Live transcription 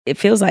It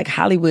feels like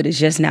Hollywood is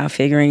just now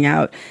figuring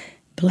out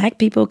Black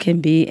people can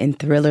be in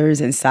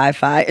thrillers and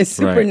sci-fi and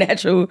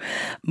supernatural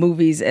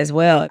movies as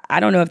well. I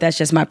don't know if that's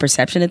just my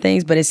perception of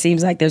things, but it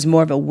seems like there's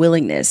more of a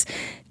willingness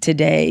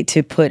today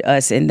to put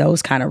us in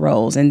those kind of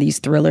roles, in these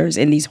thrillers,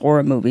 in these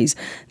horror movies,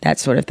 that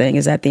sort of thing.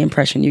 Is that the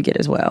impression you get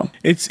as well?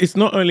 It's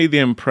not only the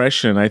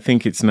impression, I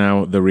think it's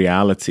now the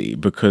reality,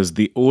 because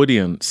the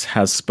audience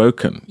has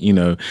spoken,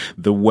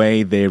 the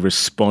way they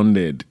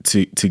responded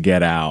to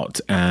Get Out,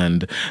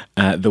 and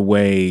the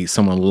way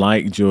someone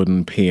like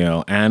Jordan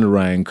Peele and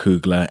Ryan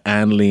Coogler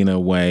and Lena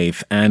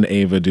Waithe and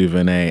Ava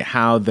DuVernay,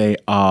 how they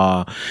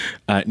are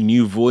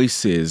new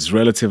voices,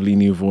 relatively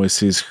new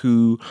voices,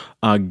 who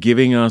are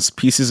giving us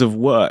pieces of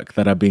work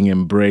that are being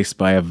embraced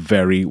by a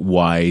very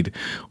wide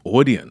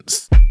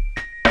audience.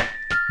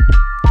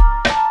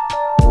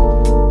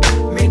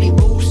 Many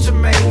moves to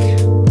make,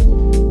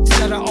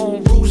 set our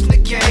own rules in the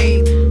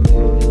game,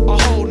 a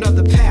whole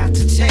nother path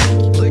to take.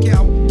 Look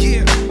out,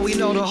 yeah, we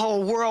know the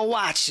whole world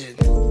watching.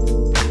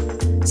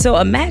 So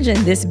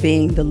imagine this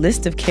being the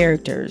list of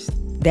characters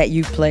that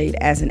you've played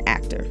as an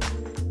actor.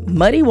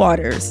 Muddy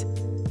Waters,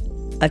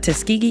 a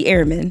Tuskegee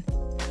Airman,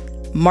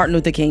 Martin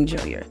Luther King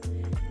Jr.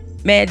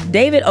 Man,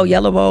 David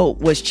Oyelowo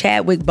was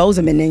Chadwick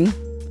Boseman.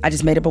 I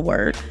just made up a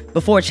word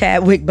before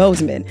Chadwick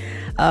Boseman.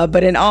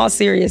 But in all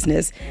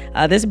seriousness,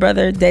 this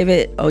brother,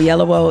 David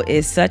Oyelowo,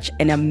 is such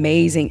an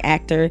amazing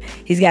actor.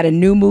 He's got a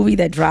new movie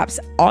that drops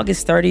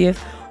August 30th,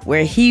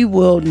 where he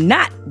will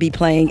not be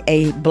playing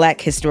a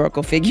Black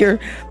historical figure,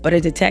 but a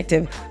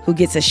detective who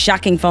gets a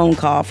shocking phone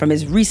call from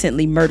his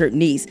recently murdered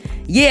niece.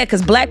 Yeah,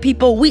 because Black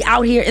people, we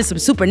out here in some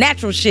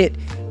supernatural shit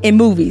in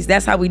movies.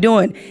 That's how we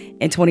doing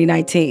in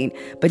 2019.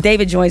 But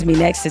David joins me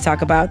next to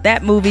talk about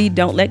that movie,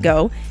 Don't Let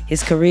Go,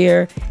 his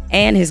career,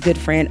 and his good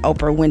friend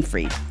Oprah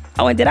Winfrey.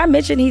 Oh, and did I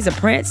mention he's a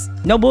prince?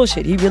 No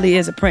bullshit, he really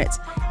is a prince.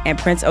 And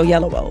Prince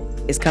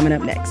Oyelowo is coming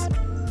up next.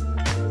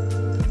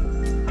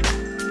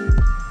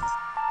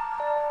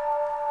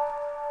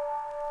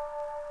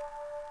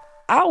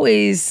 I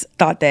always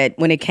thought that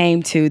when it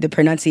came to the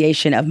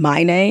pronunciation of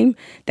my name,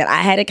 that I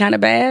had it kind of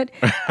bad,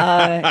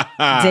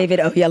 David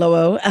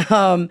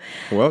Oyelowo.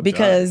 Well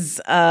because,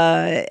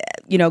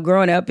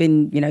 growing up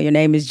and, your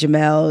name is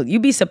Jamel,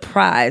 you'd be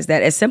surprised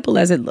that as simple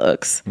as it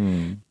looks,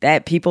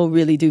 that people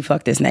really do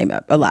fuck this name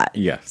up a lot.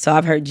 Yeah. So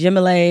I've heard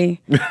Jamile,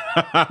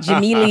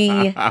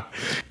 Jamili,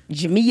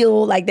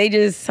 Jamil, like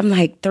I'm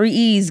like 3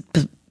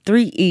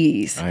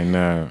 E's. I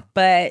know.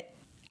 But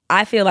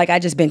I feel like I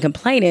just been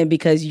complaining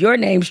because your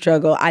name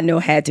struggle I know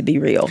had to be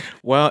real.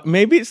 Well,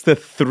 maybe it's the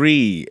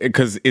 3,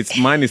 because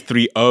mine is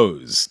 3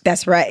 O's.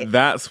 That's right.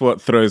 That's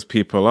what throws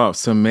people off.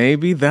 So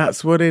maybe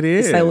that's what it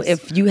is. So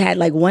if you had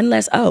like one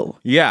less O,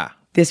 yeah,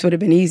 this would have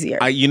been easier.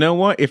 You know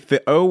what? If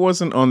the O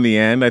wasn't on the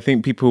end, I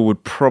think people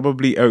would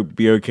probably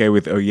be okay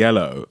with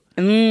Oyellow.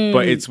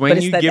 But it's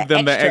when you give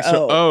them the extra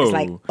O. It's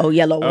like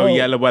Oyelowo.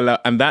 Oyelowo.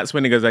 And that's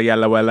when it goes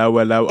Oyelowo,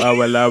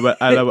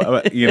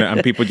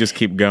 and people just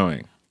keep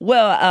going.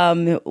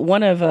 Well,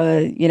 one of,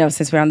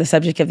 since we're on the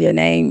subject of your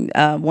name,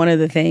 one of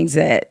the things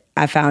that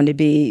I found to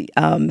be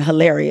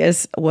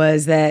hilarious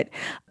was that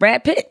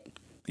Brad Pitt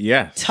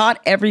taught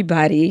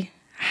everybody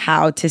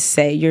how to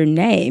say your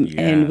name. Yes.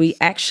 And we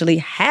actually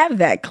have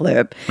that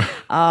clip.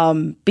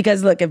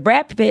 Because look, if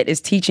Brad Pitt is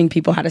teaching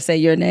people how to say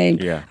your name,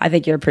 I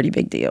think you're a pretty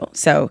big deal.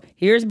 So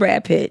here's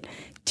Brad Pitt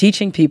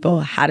teaching people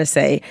how to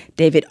say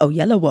David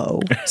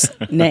Oyelowo's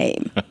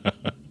name.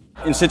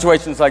 In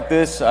situations like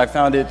this, I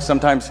found it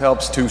sometimes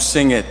helps to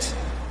sing it.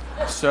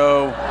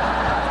 So,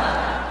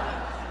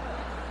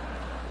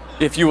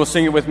 if you will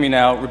sing it with me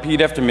now, repeat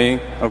after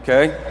me,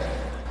 okay?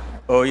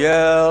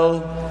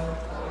 Oyel.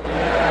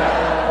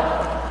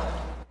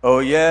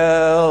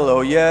 Oyel,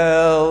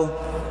 Oyel.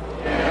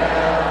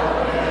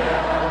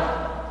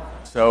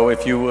 So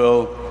if you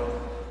will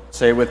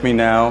say it with me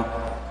now,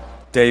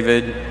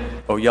 David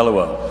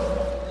Oyelowo.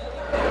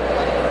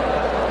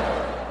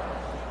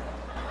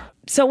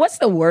 So what's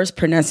the worst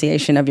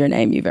pronunciation of your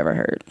name you've ever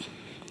heard?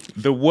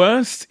 The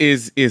worst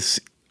is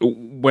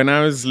when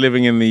I was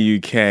living in the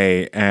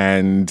UK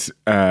and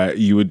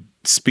you would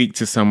speak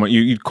to someone,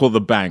 you'd call the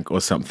bank or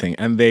something,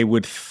 and they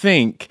would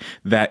think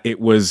that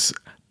it was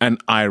an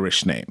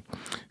Irish name.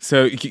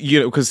 So,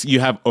 because you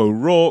have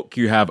O'Rourke,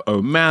 you have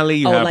O'Malley,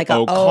 you have like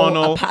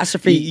O'Connell.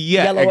 Apostrophe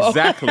yellow.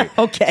 Exactly.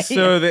 Okay.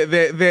 So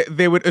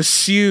they would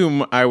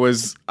assume I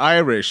was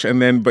Irish,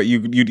 and then, but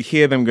you'd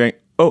hear them going,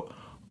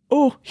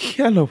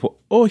 yellow,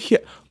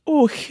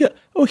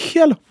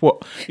 yellow.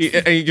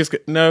 And you just go,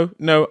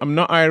 no, I'm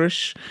not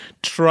Irish.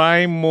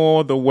 Try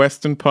more the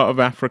western part of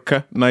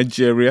Africa,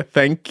 Nigeria.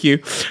 Thank you.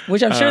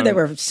 Which I'm sure they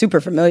were super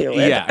familiar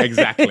with. Yeah,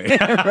 exactly.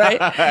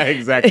 Right?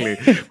 Exactly.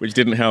 Which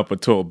didn't help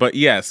at all. But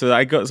yeah, so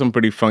I got some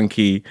pretty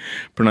funky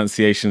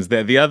pronunciations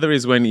there. The other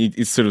is when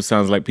it sort of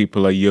sounds like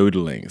people are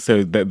yodeling.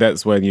 So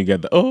that's when you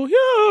get the,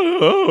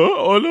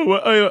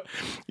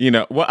 You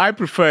know, what I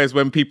prefer is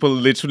when people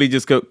literally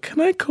just go, "Can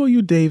I call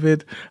you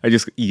David?" I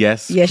just,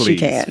 yes, Yes, you please,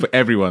 can. for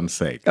everyone's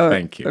sake. Or,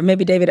 Thank you. Or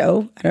maybe David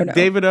O. I don't know.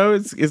 David O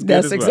is good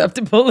That's as well.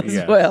 acceptable as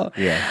Yeah, well.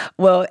 yeah.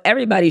 Well,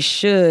 everybody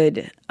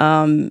should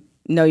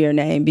know your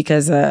name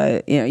because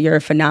you're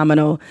a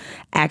phenomenal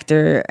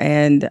actor,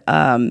 and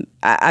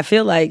I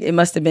feel like it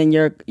must have been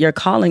your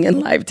calling in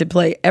life to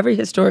play every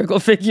historical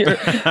figure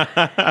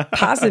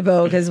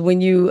possible. Because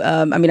when you,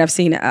 I've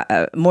seen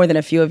more than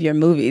a few of your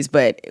movies,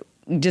 but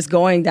just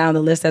going down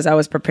the list as I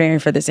was preparing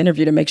for this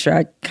interview to make sure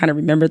I kind of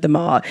remembered them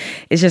all,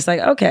 it's just like,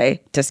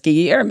 okay,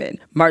 Tuskegee Airmen,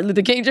 Martin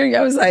Luther King Jr.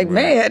 I was like,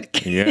 man,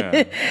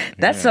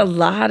 that's a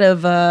lot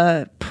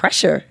of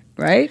pressure,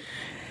 right?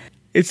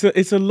 It's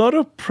a lot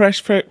of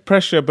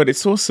pressure, but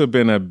it's also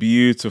been a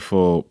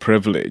beautiful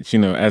privilege, you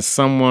know, as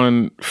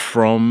someone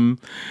from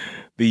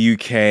the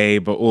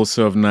UK, but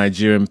also of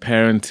Nigerian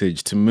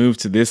parentage, to move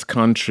to this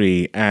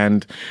country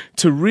and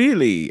to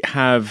really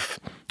have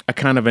a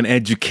kind of an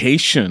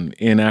education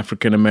in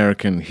African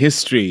American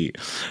history,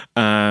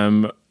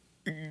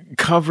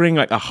 covering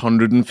like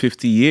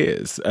 150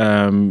 years,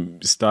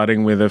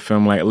 starting with a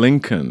film like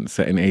Lincoln,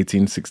 set in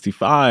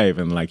 1865.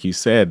 And like you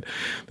said,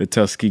 the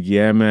Tuskegee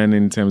Airmen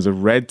in terms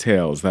of Red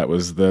Tails, that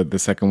was the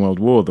Second World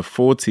War, the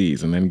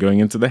 40s, and then going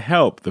into the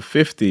Help, the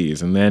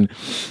 50s, and then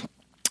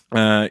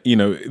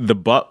The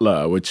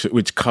Butler,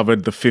 which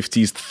covered the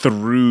 50s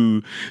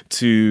through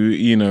to,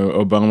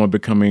 Obama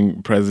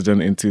becoming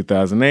president in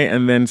 2008,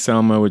 and then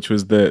Selma, which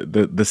was the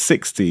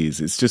 60s.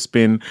 It's just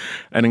been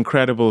an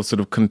incredible sort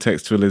of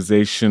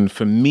contextualization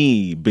for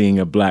me, being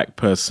a Black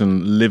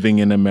person living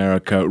in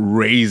America,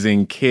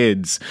 raising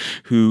kids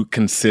who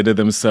consider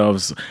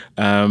themselves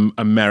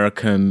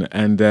American,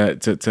 and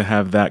to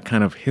have that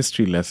kind of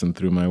history lesson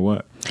through my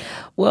work.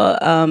 Well,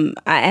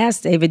 I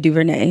asked David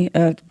Duvernay,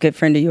 a good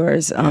friend of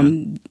yours.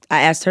 I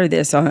asked her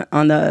this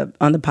on the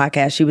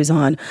podcast she was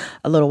on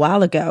a little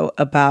while ago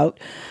about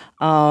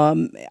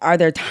are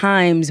there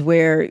times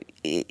where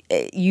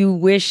you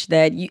wish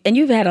that and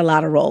you've had a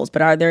lot of roles,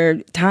 but are there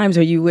times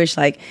where you wish,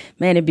 like,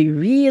 man, it'd be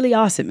really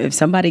awesome if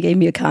somebody gave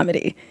me a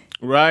comedy?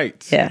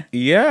 Right. Yeah.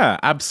 Yeah,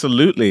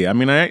 absolutely. I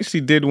mean, I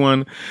actually did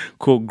one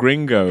called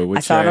Gringo. Which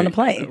I saw it on the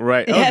plane.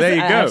 Right. Yes, there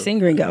you go. I've seen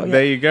Gringo. Yeah.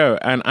 There you go.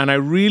 And I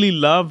really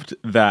loved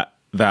that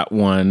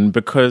one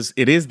because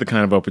it is the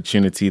kind of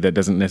opportunity that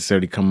doesn't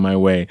necessarily come my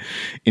way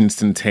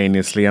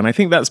instantaneously. And I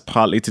think that's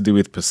partly to do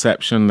with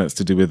perception. That's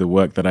to do with the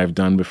work that I've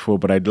done before.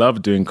 But I'd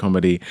love doing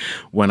comedy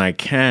when I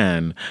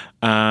can.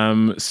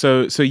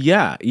 So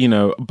yeah,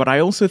 but I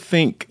also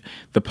think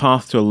the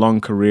path to a long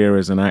career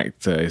as an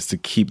actor is to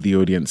keep the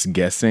audience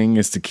guessing,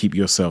 is to keep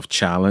yourself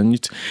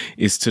challenged,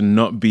 is to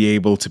not be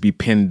able to be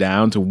pinned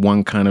down to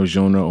one kind of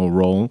genre or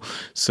role.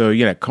 So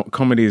yeah,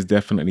 comedy is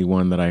definitely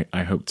one that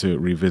I hope to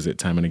revisit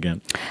time and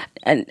again.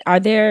 And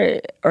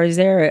is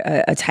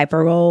there a type of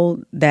role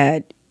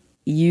that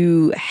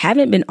you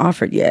haven't been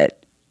offered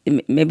yet?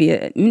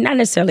 Maybe not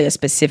necessarily a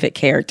specific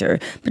character,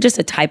 but just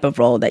a type of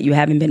role that you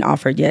haven't been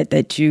offered yet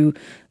that you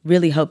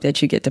really hope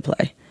that you get to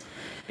play?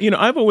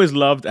 I've always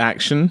loved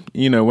action.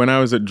 When I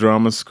was at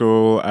drama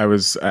school, I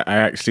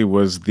actually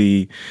was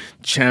the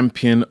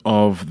champion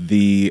of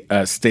the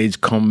stage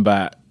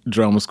combat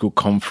drama school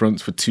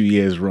conference for 2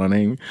 years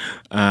running,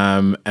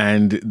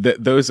 and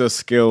those are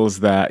skills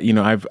that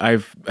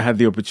I've had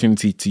the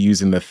opportunity to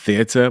use in the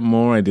theater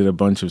more. I did a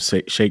bunch of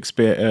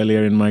Shakespeare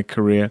earlier in my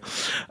career,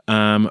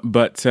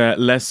 but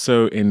less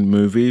so in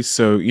movies.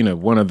 So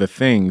one of the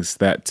things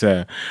that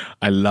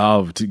I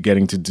loved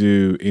getting to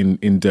do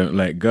in Don't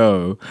Let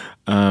Go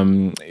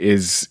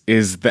is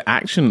the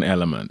action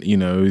element.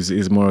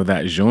 Is more of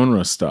that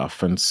genre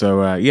stuff, and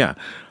so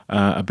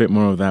a bit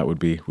more of that would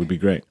be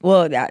great.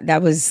 Well,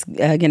 that was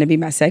going to be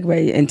my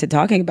segue into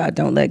talking about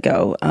Don't Let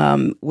Go,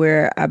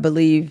 where I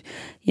believe,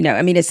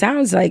 it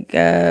sounds like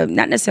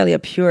not necessarily a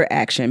pure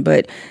action,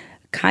 but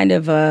kind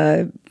of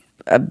a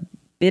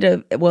bit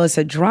of, it's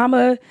a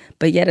drama,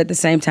 but yet at the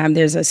same time,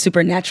 there's a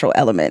supernatural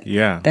element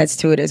that's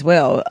to it as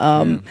well.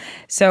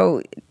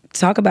 So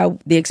talk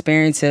about the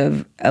experience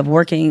of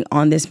working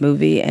on this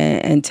movie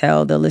and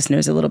tell the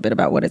listeners a little bit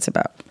about what it's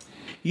about.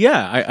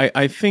 Yeah,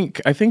 I think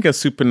a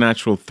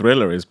supernatural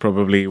thriller is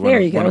probably one. There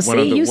you go.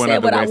 See, you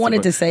said what I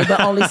wanted to say, but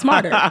only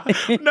smarter.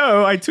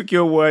 No, I took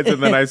your words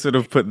and then I sort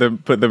of put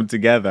them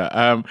together.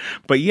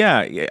 But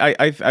yeah,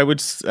 I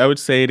would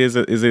say it is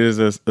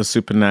a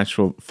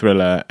supernatural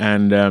thriller,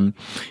 and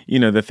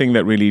the thing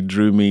that really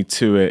drew me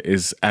to it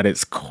is at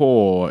its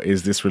core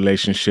is this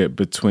relationship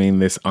between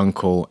this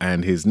uncle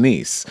and his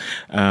niece.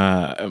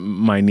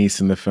 My niece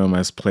in the film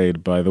is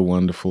played by the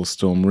wonderful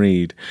Storm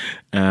Reed,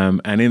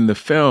 and in the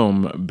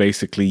film,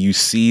 basically, you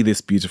see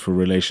this beautiful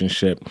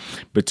relationship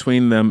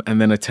between them,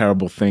 and then a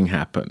terrible thing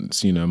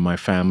happens. My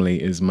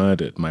family is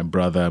murdered, my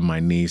brother,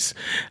 my niece,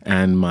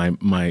 and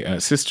my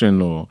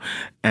sister-in-law.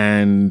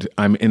 And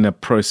I'm in a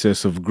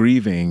process of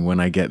grieving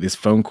when I get this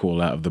phone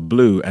call out of the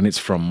blue, and it's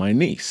from my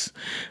niece.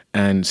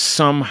 and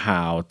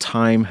somehow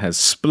time has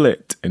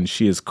split and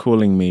she is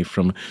calling me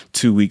from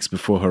 2 weeks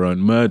before her own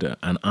murder,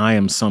 and I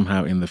am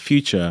somehow in the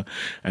future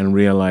and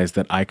realize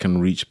that I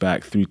can reach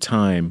back through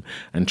time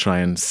and try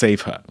and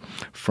save her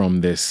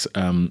from this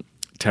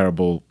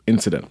terrible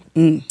incident.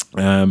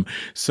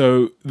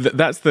 So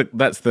that's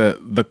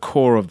the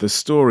core of the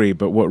story.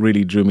 But what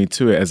really drew me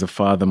to it as a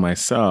father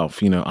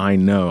myself, I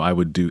know I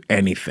would do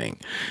anything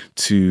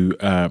to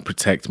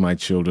protect my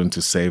children,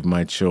 to save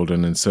my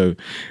children. And so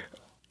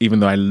even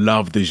though I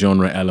love the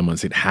genre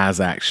elements, it has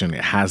action,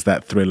 it has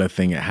that thriller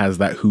thing, it has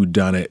that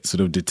whodunit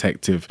sort of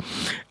detective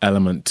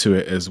element to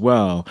it as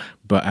well.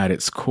 But at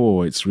its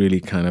core, it's really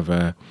kind of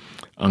a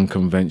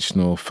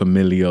unconventional,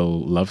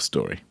 familial love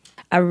story.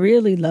 I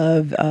really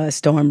love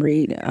Storm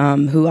Reed,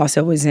 who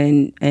also was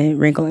in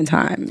Wrinkle in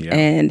Time. Yeah.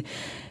 And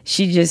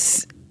she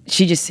just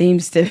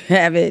seems to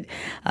have it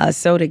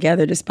so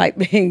together despite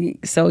being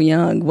so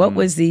young. What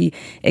was the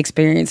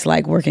experience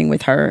like working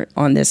with her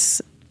on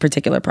this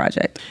particular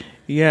project?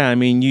 Yeah, I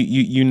mean,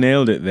 you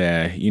nailed it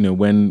there.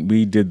 When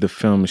we did the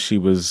film, she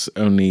was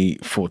only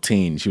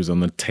 14. She was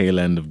on the tail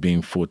end of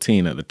being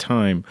 14 at the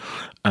time.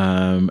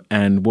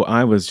 And what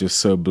I was just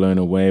so blown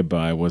away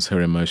by was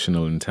her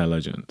emotional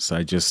intelligence.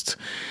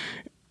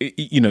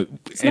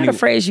 It's not a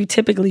phrase you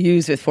typically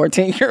use with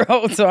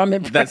 14-year-olds, so I'm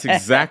impressed. That's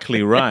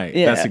exactly right.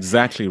 Yeah. That's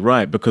exactly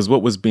right. Because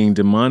what was being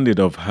demanded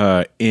of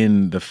her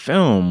in the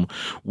film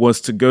was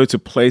to go to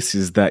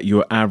places that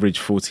your average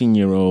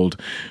 14-year-old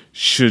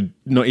should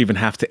not even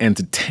have to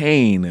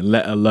entertain,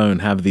 let alone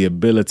have the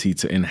ability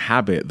to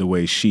inhabit the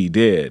way she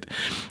did.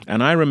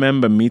 And I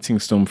remember meeting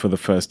Storm for the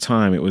first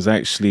time. It was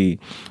actually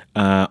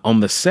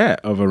on the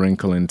set of A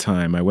Wrinkle in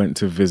Time. I went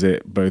to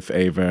visit both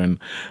Ava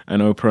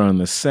and Oprah on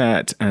the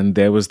set, and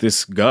there was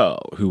this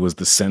girl who was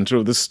the center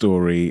of the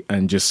story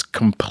and just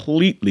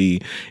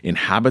completely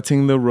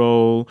inhabiting the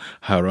role,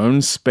 her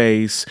own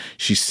space.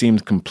 She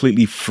seemed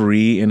completely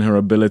free in her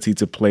ability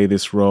to play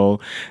this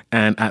role.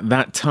 And at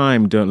that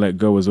time, Don't Let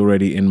Go was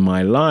already in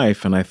my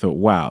life, and I thought,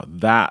 wow,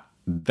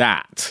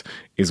 that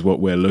is what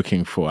we're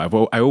looking for.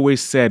 I always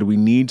said we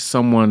need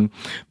someone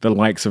the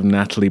likes of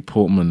Natalie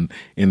Portman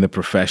in The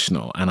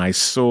Professional, and I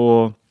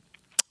saw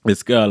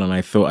this girl and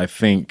I thought, I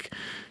think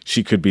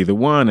she could be the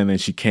one. And then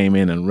she came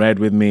in and read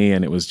with me,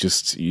 and it was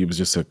just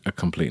a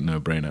complete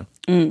no-brainer.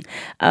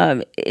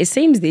 It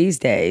seems these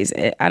days,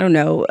 I don't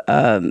know,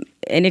 and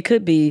it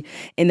could be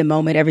in the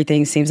moment,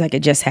 everything seems like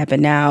it just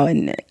happened now,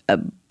 and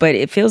but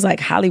it feels like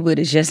Hollywood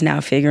is just now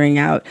figuring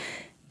out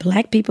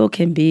Black people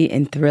can be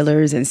in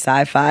thrillers and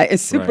sci-fi and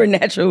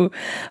supernatural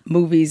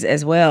movies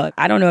as well.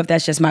 I don't know if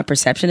that's just my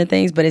perception of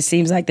things, but it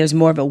seems like there's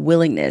more of a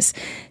willingness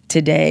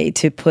today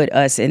to put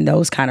us in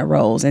those kind of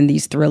roles, in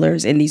these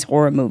thrillers, in these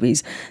horror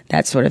movies,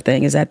 that sort of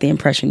thing. Is that the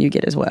impression you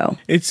get as well?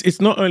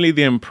 It's not only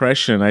the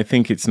impression, I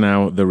think it's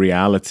now the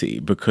reality,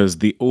 because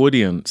the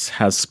audience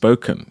has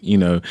spoken.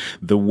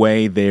 The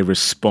way they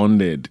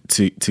responded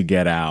to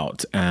Get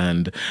Out,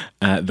 and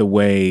the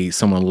way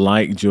someone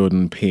like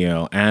Jordan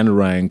Peele and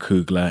Ryan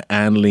Coogler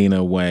and Lena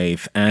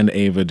Waithe and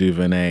Ava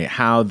DuVernay,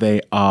 how they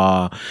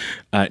are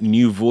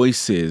new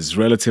voices,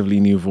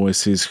 relatively new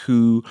voices,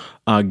 who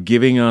are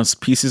giving us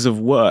pieces of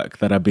work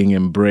that are being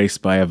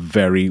embraced by a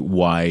very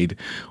wide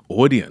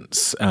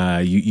audience.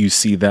 You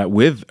see that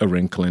with A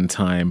Wrinkle in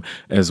Time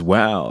as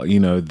well.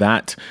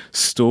 That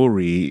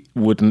story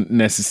wouldn't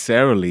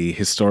necessarily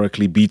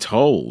historically be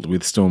told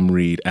with Storm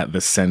Reed at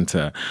the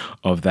center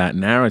of that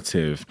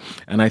narrative.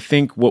 And I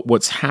think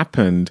what's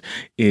happened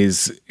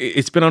is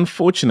it's been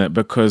unfortunate,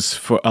 because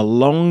for a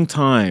long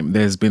time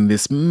there's been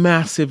this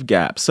massive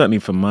gap, certainly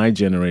for my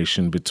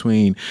generation,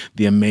 between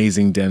the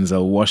amazing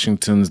Denzel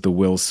Washingtons, the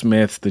Will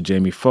Smiths, the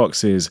Jamie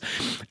Foxxes,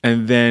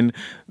 and then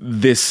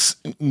this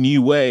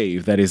new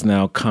wave that is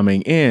now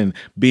coming in,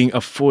 being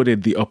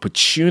afforded the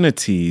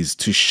opportunities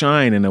to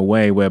shine in a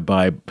way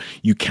whereby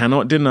you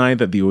cannot deny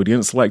that the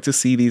audience like to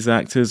see these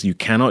actors, you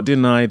cannot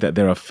deny that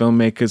there are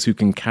filmmakers who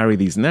can carry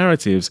these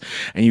narratives,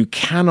 and you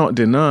cannot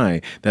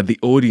deny that the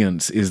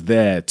audience is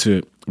there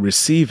to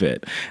receive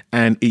it.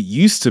 And it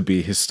used to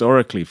be,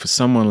 historically, for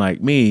someone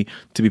like me,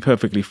 to be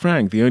perfectly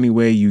frank, the only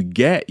way you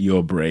get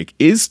your break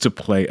is to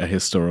play a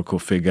historical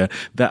figure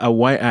that a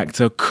white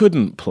actor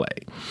couldn't play.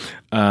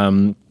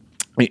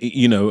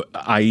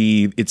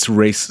 I.e., it's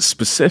race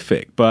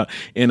specific. But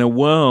in a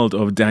world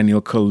of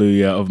Daniel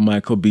Kaluuya, of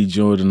Michael B.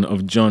 Jordan,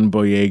 of John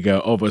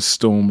Boyega, of a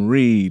Storm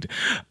Reed,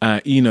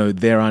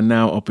 there are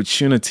now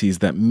opportunities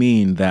that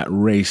mean that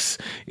race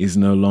is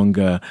no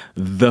longer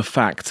the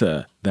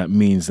factor that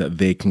means that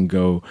they can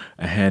go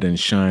ahead and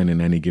shine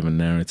in any given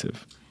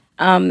narrative.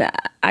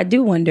 I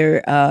do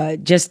wonder,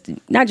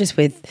 not just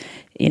with,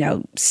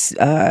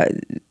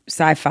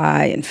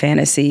 sci-fi and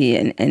fantasy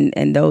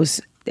and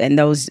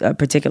those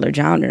particular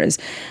genres.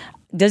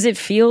 Does it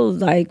feel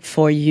like,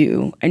 for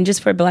you, and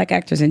just for Black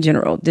actors in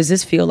general, does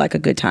this feel like a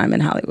good time in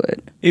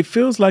Hollywood? It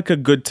feels like a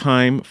good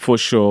time for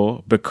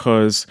sure,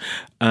 because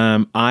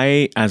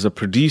I, as a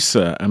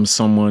producer, am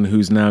someone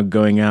who's now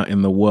going out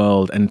in the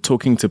world and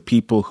talking to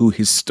people who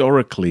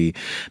historically,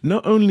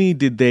 not only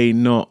did they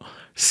not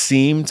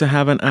seem to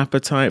have an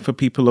appetite for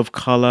people of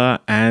color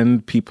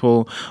and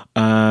people,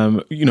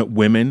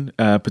 women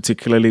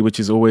particularly, which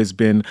has always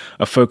been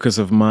a focus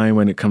of mine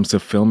when it comes to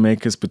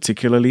filmmakers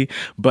particularly.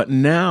 But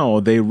now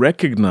they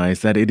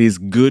recognize that it is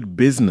good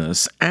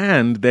business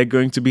and they're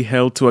going to be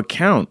held to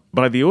account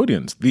by the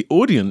audience. The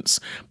audience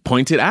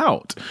point it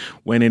out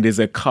when it is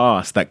a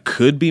cast that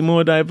could be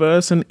more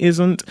diverse and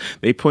isn't.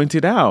 They point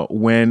it out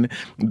when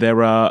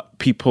there are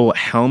people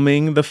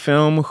helming the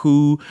film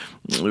who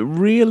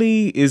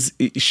really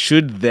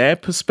should their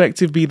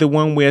perspective be the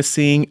one we're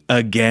seeing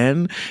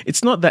again?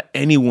 It's not that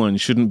anyone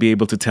shouldn't be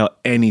able to tell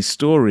any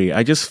story.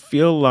 I just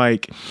feel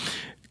like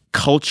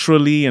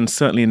culturally, and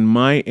certainly in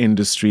my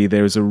industry,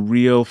 there is a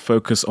real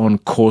focus on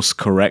course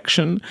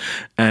correction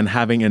and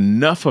having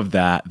enough of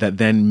that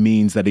then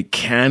means that it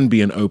can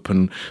be an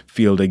open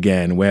field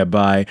again,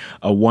 whereby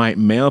a white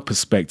male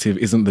perspective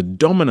isn't the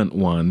dominant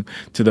one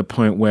to the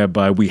point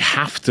whereby we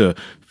have to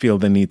feel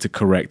the need to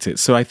correct it.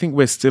 So I think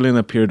we're still in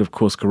a period of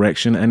course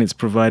correction, and it's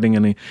providing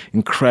an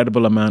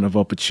incredible amount of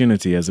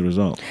opportunity as a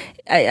result.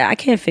 I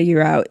can't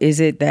figure out, is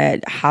it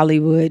that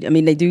Hollywood,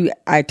 they do,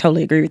 I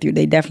totally agree with you.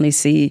 They definitely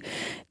see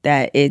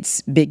that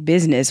it's big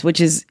business, which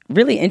is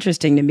really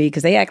interesting to me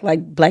because they act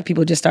like black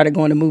people just started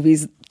going to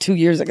movies 2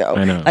 years ago.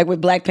 I know. Like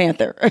with Black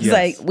Panther. It's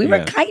like we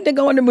were kind of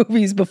going to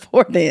movies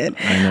before then.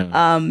 I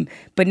know.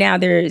 But now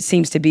there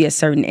seems to be a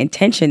certain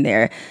intention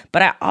there.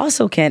 But I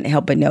also can't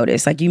help but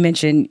notice, like you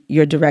mentioned,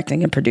 you're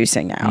directing and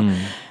producing now.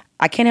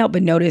 I can't help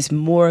but notice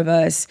more of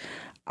us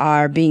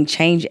are being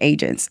change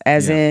agents,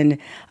 as in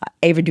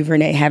Ava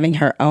DuVernay having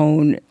her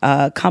own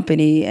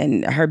company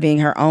and her being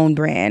her own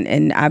brand.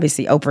 And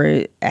obviously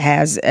Oprah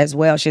has as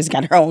well. She's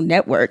got her own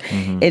network.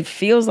 It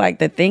feels like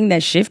the thing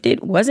that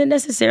shifted wasn't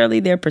necessarily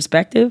their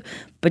perspective,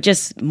 but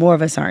just more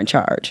of us are in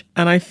charge.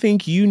 And I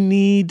think you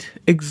need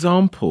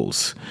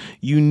examples.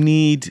 You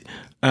need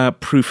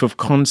proof of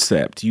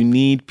concept. You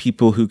need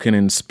people who can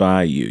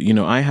inspire you. You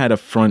know, I had a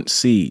front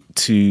seat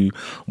to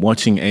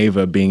watching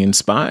Ava being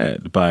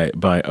inspired by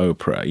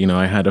Oprah. You know,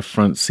 I had a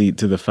front seat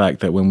to the fact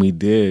that when we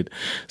did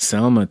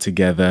Selma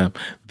together,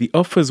 the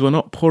offers were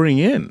not pouring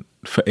in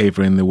for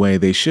Ava in the way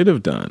they should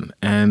have done.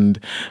 And,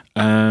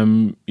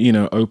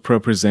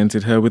 Oprah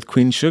presented her with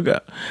Queen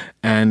Sugar.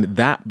 And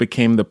that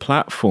became the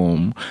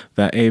platform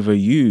that Ava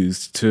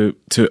used to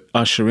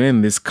usher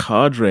in this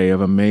cadre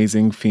of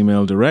amazing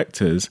female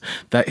directors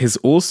that has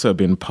also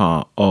been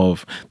part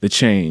of the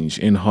change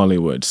in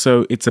Hollywood.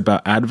 So it's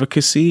about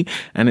advocacy,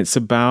 and it's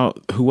about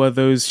who are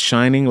those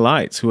shining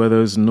lights, who are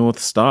those North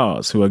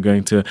Stars who are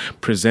going to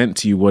present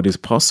to you what is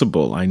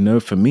possible. I know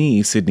for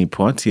me, Sidney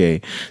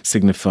Poitier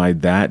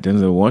signified that.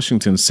 Denzel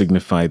Washington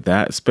signified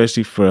that,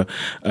 especially for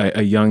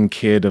a young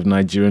kid of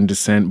Nigerian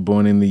descent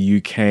born in the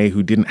UK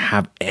who didn't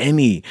have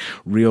any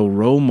real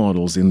role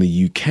models in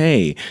the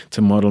UK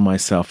to model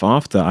myself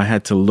after. I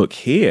had to look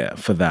here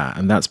for that.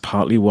 And that's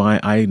partly why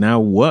I now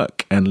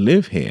work and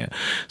live here.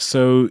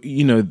 So,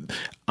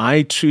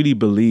 I truly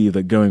believe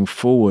that going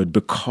forward,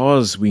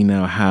 because we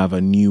now have a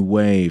new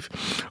wave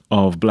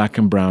of Black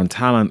and brown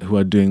talent who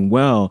are doing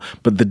well,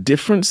 but the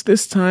difference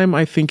this time,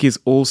 I think, is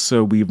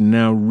also we've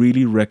now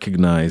really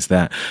recognized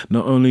that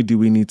not only do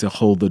we need to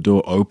hold the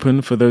door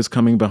open for those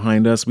coming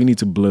behind us, we need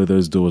to blow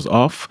those doors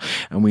off,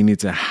 and we need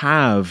to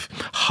have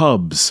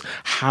hubs,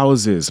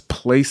 houses,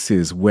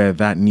 places where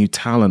that new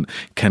talent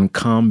can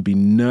come, be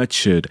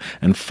nurtured,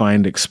 and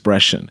find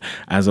expression,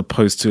 as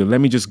opposed to, let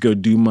me just go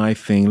do my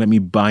thing, let me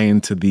buy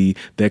into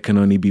there can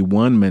only be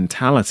one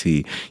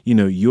mentality.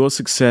 Your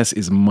success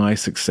is my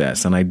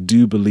success. And I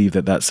do believe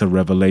that that's a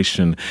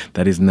revelation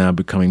that is now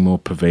becoming more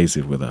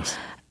pervasive with us.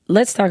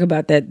 Let's talk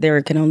about that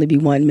there can only be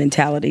one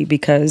mentality,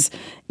 because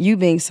you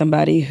being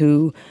somebody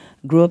who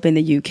grew up in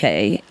the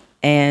UK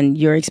and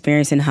your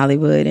experience in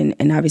Hollywood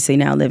and obviously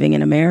now living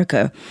in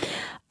America,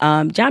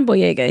 John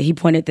Boyega, he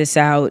pointed this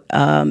out,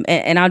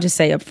 and I'll just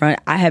say up front,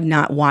 I have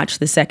not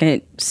watched the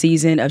second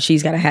season of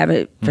She's Gotta Have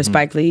It for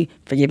Spike Lee.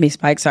 Forgive me,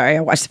 Spike, sorry.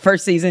 I watched the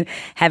first season,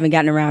 haven't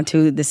gotten around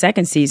to the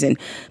second season.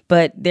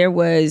 But there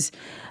was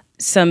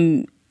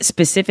some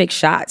specific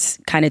shots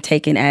kind of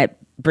taken at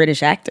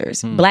British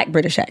actors, Black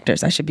British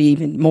actors. I should be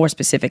even more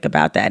specific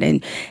about that.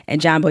 And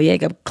John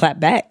Boyega clapped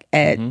back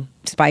at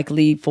Spike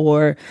Lee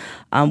for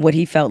what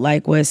he felt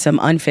like was some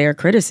unfair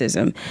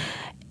criticism.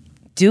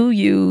 Do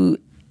you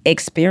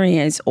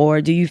experience,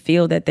 or do you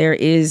feel that there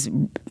is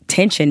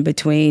tension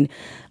between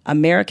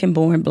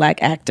American-born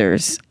Black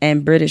actors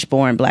and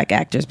British-born Black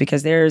actors?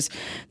 Because there's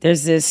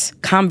this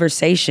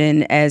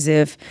conversation as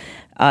if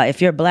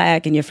you're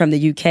Black and you're from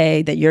the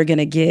UK, that you're going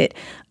to get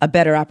a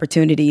better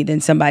opportunity than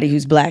somebody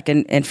who's Black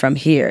and from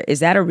here.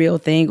 Is that a real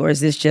thing, or is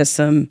this just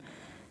some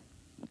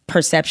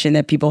perception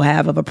that people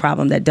have of a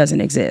problem that doesn't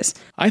exist?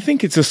 I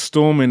think it's a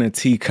storm in a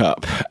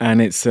teacup,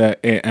 and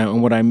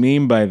and what I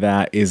mean by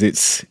that is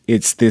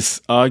it's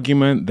this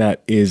argument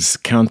that is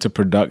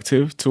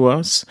counterproductive to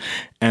us,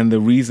 and the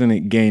reason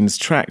it gains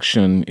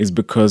traction is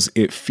because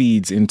it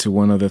feeds into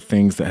one of the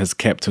things that has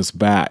kept us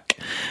back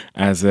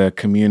as a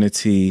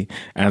community,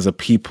 as a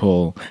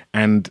people,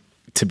 and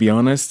to be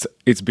honest,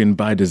 it's been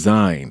by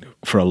design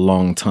for a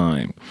long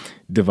time.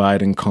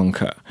 Divide and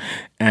conquer.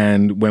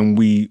 And when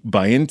we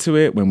buy into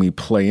it, when we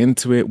play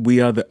into it, we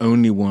are the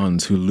only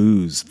ones who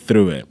lose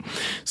through it.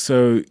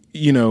 So,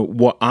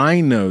 what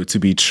I know to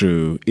be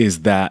true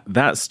is that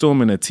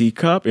storm in a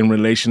teacup in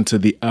relation to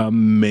the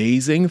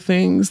amazing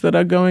things that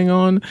are going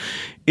on,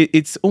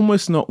 it's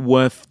almost not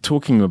worth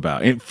talking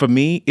about. For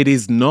me, it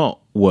is not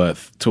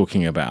worth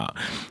talking about,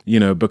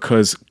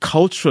 because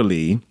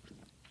culturally,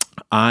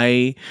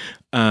 I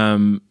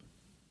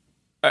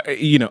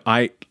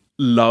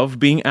love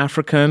being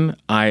African.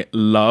 I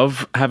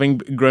love having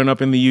grown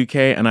up in the UK,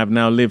 and I've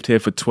now lived here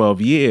for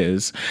 12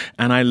 years.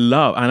 And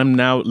I'm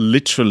now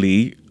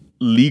literally,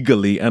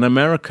 legally an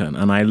American.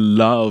 And I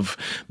love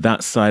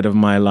that side of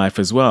my life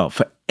as well.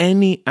 For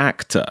any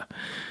actor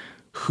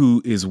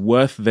who is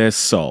worth their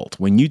salt,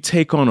 when you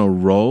take on a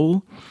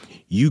role,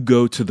 you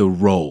go to the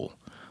role.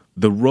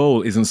 The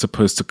role isn't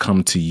supposed to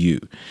come to you.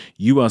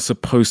 You are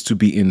supposed to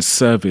be in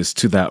service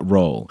to that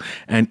role.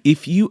 And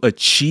if you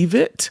achieve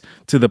it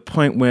to the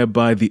point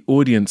whereby the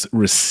audience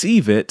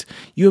receive it,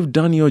 you have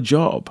done your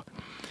job.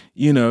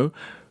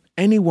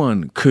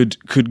 Anyone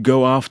could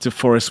go after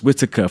Forrest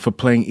Whitaker for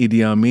playing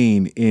Idi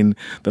Amin in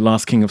The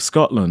Last King of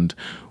Scotland,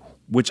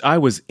 which I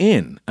was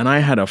in, and I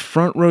had a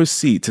front row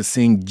seat to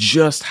seeing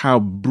just how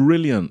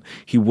brilliant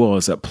he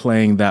was at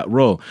playing that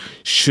role.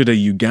 Should a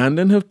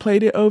Ugandan have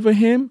played it over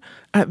him?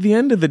 At the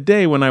end of the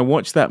day, when I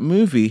watch that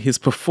movie, his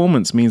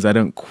performance means I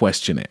don't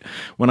question it.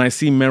 When I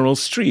see Meryl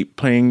Streep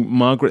playing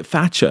Margaret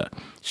Thatcher,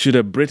 should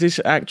a British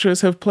actress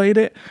have played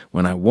it?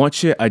 When I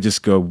watch it, I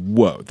just go,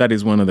 whoa, that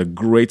is one of the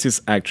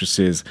greatest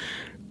actresses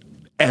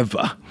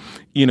ever.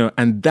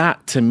 And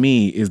that to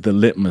me is the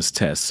litmus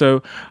test.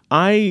 So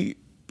I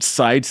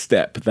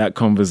sidestep that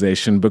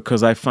conversation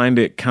because I find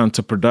it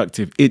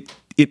counterproductive.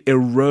 It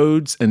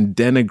erodes and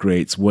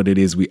denigrates what it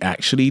is we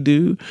actually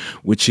do,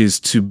 which is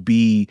to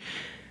be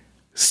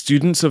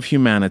students of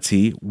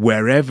humanity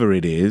wherever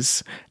it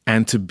is,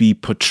 and to be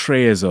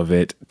portrayers of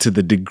it to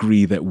the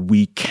degree that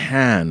we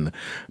can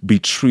be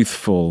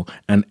truthful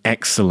and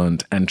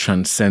excellent and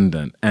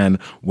transcendent. And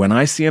when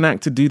I see an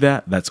actor do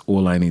that, that's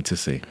all I need to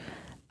see.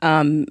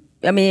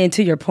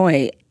 To your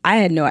point,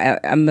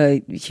 I'm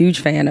a huge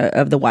fan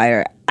of The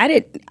Wire.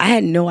 I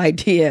had no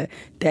idea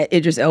that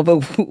Idris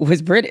Elba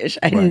was British.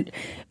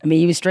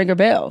 He was Stringer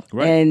Bell.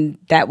 Right. And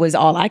that was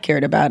all I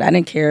cared about. I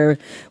didn't care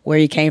where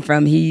he came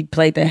from. He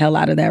played the hell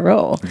out of that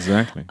role.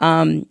 Exactly.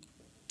 Can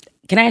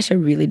I ask you a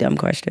really dumb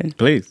question?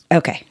 Please.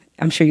 Okay.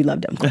 I'm sure you love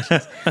dumb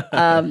questions.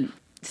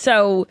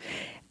 So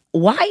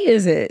why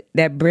is it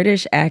that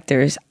British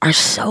actors are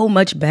so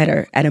much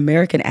better at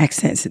American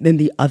accents than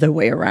the other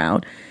way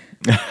around?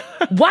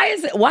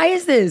 Why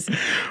is this?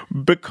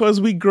 Because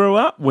we grow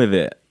up with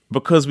it.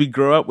 Because we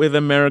grow up with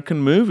American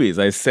movies.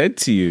 I said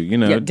to you,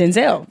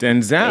 Denzel.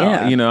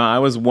 Yeah. I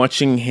was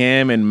watching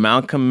him and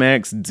Malcolm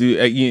X do,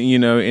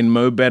 in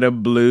Mo Better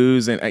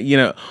Blues,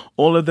 and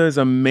all of those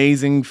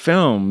amazing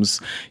films.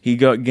 He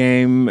got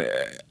game.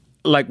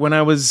 Like when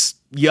I was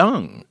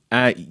young,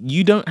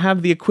 you don't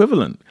have the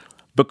equivalent.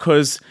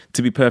 Because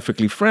to be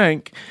perfectly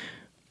frank,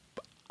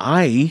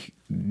 I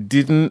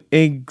didn't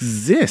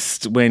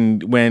exist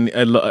when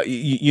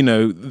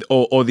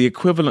or the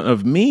equivalent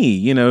of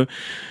me,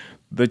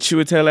 the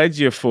Chiwetel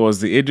Ejiofor,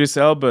 the Idris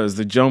Elbas,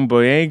 the John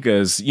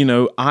Boyegas,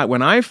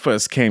 when I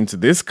first came to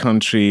this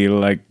country,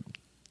 like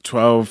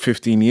 12,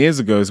 15 years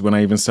ago is when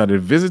I even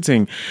started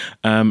visiting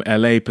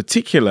LA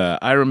particular.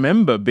 I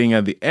remember being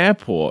at the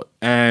airport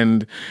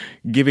and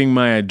giving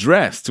my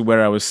address to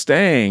where I was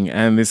staying,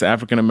 and this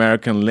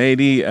African-American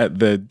lady at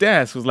the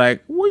desk was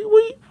like, what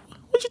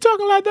you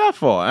talking like that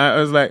for? I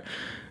was like,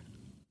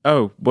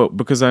 oh, well,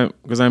 because I'm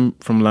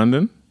from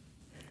London.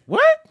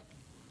 What?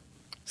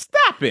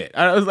 Stop it.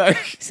 I was like,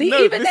 see,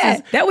 no, even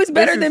that was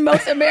better than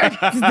most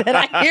Americans that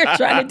I hear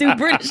trying to do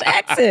British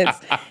accents.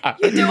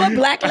 You do a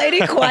black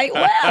lady quite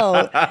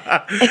well.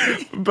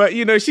 But,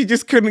 she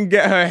just couldn't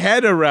get her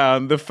head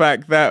around the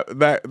fact that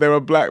there were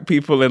black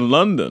people in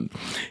London,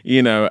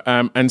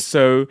 and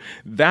so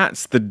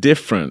that's the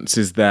difference,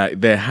 is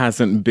that there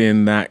hasn't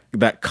been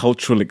that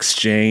cultural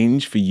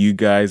exchange for you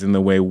guys in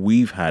the way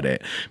we've had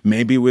it.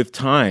 Maybe with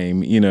time,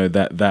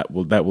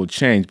 that will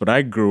change. But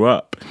I grew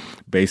up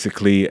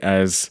basically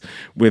as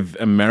with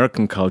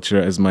American culture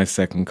as my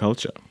second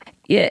culture.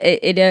 Yeah,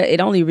 it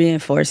only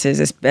reinforces,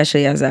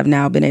 especially as I've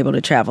now been able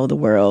to travel the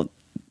world,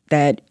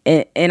 that,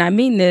 and I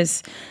mean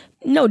this,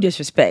 no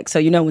disrespect.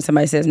 So when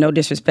somebody says no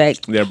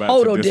disrespect,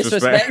 total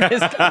disrespect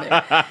is coming.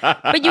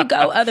 But you go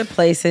other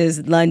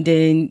places,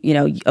 London,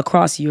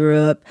 across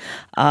Europe,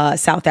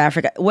 South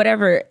Africa,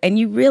 whatever, and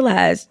you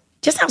realize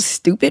just how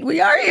stupid we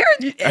are here,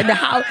 and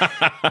how,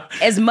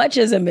 as much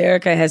as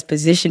America has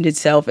positioned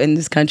itself in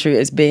this country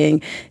as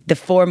being the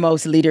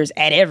foremost leaders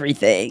at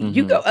everything,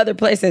 you go other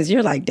places,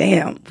 you're like,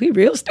 damn, we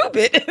real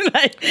stupid.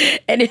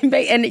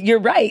 and you're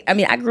right. I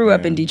mean, I grew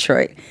up in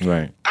Detroit.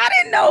 Right. I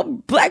didn't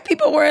know black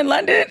people were in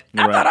London.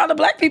 I thought all the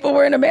black people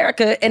were in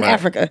America and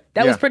Africa.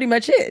 That was pretty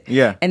much it.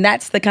 Yeah. And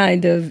that's the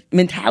kind of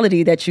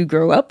mentality that you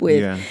grow up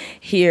with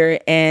here.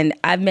 And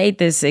I've made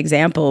this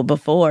example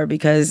before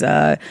because,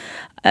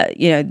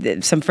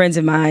 some friends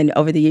of mine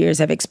over the years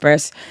have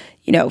expressed,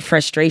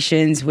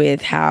 frustrations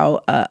with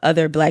how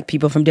other black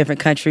people from different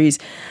countries,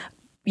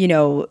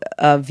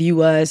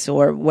 view us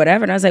or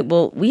whatever. And I was like,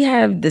 well, we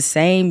have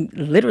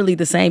literally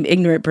the same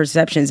ignorant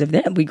perceptions of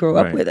them. We grew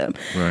up with them.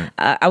 Right.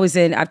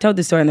 I've told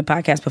this story on the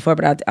podcast before,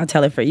 but I'll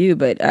tell it for you.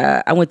 But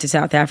I went to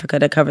South Africa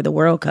to cover the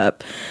World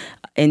Cup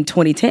in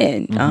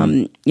 2010.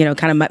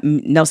 Kind of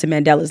Nelson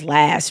Mandela's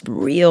last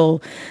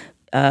real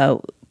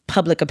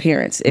public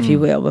appearance, if you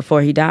will,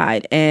 before he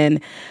died. And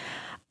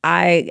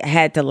I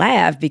had to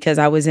laugh because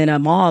I was in a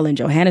mall in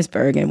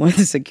Johannesburg and one of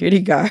the security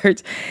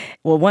guards,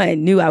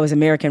 knew I was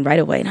American right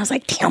away. And I was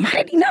like, damn, how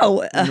did he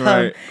know?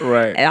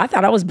 Right. And I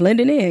thought I was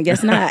blending in.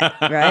 Guess not,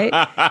 right?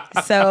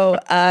 So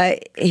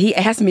he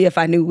asked me if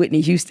I knew Whitney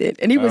Houston.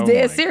 And he was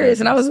dead serious. Goodness.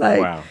 And I was like,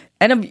 wow.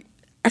 And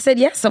I said,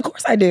 yes, of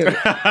course I do.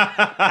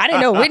 I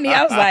didn't know Whitney.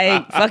 I was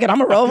like, fuck it, I'm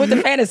going to roll with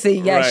the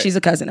fantasy. Yes, she's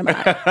a cousin of mine.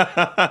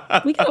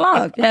 We get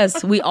along.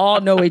 Yes, we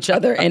all know each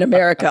other in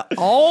America.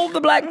 All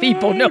the black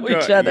people know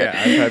each other.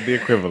 Yeah, I've had the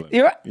equivalent.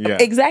 You're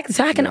right. Exactly.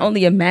 So I can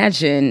only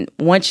imagine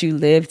once you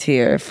lived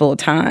here full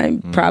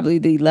time, probably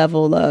the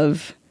level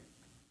of,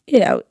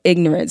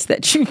 ignorance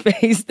that you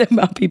faced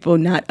about people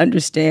not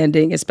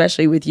understanding,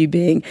 especially with you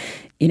being,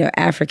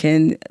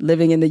 African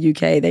living in the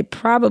UK.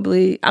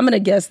 I'm going to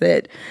guess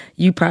that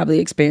you probably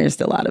experienced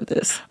a lot of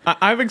this.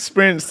 I've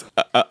experienced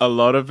a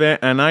lot of it,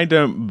 and I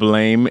don't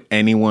blame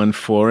anyone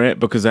for it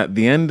because at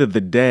the end of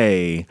the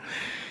day,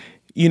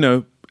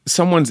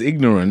 someone's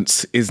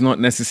ignorance is not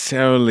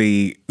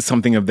necessarily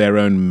something of their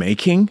own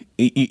making.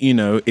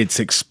 It's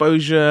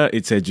exposure,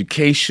 it's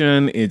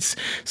education, it's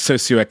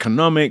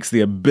socioeconomics, the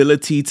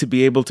ability to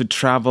be able to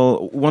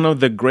travel. One of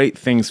the great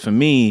things for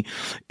me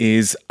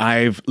is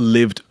I've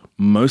lived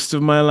most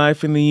of my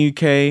life in the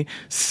UK,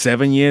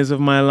 7 years of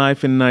my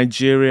life in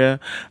Nigeria,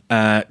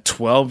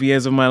 12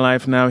 years of my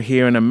life now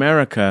here in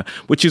America,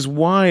 which is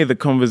why the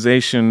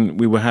conversation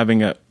we were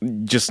having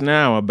just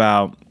now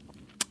about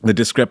the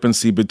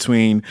discrepancy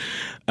between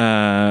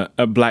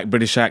black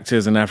British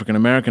actors and African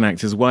American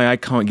actors, why I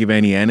can't give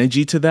any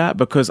energy to that,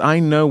 because I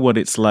know what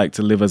it's like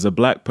to live as a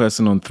black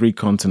person on 3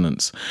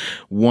 continents.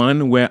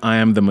 1, where I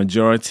am the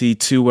majority,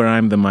 2, where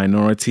I'm the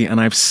minority, and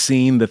I've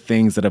seen the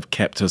things that have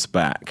kept us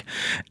back.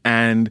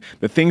 And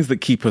the things that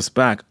keep us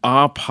back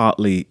are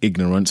partly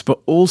ignorance,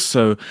 but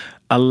also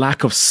a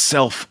lack of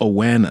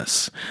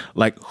self-awareness,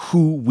 like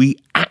who we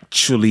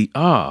actually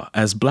are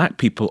as black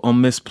people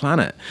on this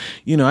planet.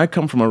 I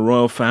come from a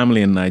royal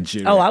family in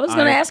Nigeria. Oh, I was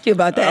going to ask you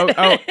about that.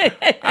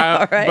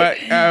 All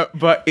right.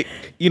 But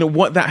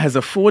what that has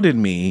afforded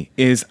me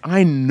is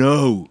I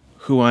know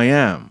who I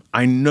am.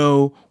 I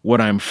know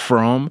what I'm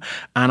from.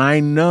 And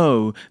I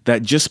know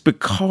that just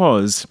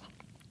because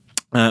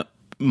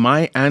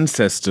my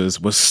ancestors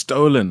were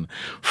stolen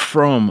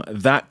from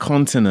that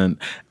continent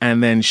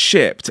and then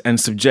shipped and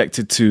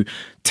subjected to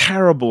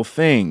terrible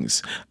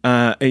things,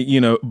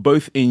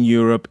 both in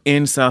Europe,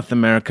 in South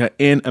America,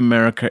 in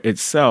America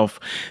itself,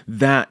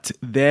 that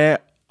there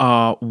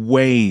are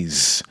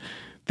ways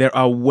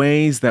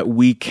that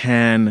we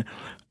can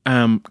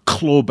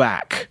claw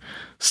back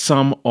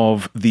some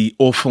of the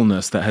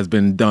awfulness that has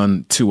been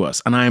done to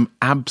us. And I am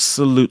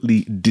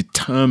absolutely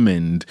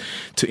determined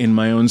to, in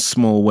my own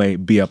small way,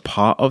 be a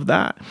part of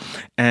that.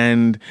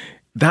 And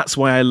that's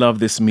why I love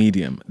this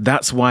medium.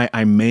 That's why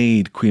I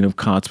made Queen of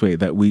Cartway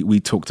that we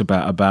talked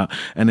about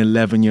an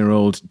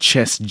 11-year-old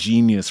chess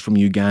genius from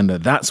Uganda.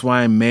 That's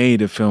why I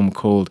made a film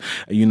called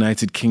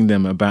United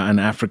Kingdom about an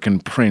African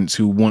prince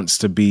who wants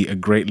to be a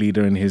great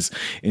leader in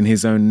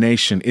his own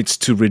nation. It's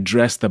to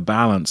redress the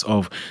balance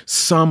of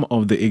some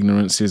of the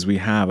ignorances we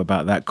have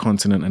about that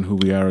continent and who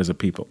we are as a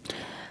people.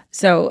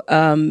 So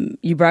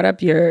you brought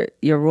up your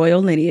royal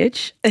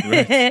lineage.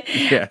 Right.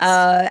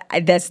 Yes.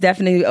 That's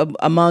definitely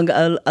among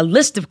a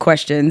list of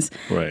questions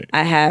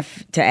I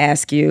have to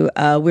ask you.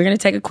 We're going to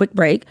take a quick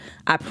break.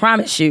 I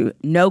promise you,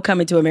 no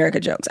Coming to America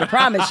jokes. I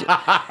promise you.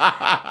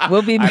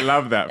 I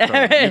love that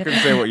film. You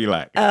can say what you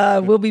like.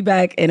 We'll be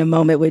back in a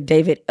moment with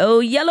David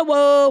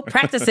OYELOWO.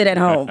 Practice it at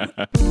home.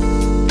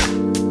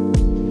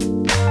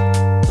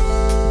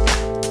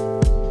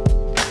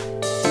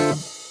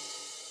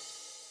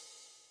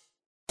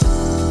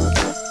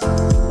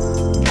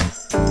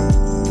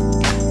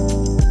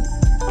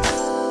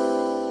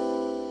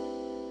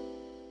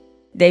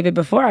 David,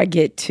 before I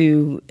get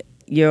to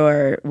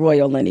your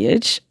royal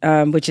lineage,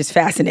 which is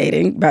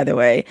fascinating, by the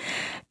way,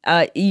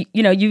 you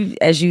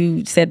as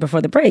you said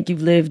before the break,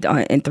 you've lived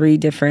in 3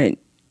 different,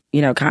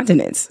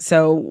 continents.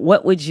 So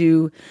what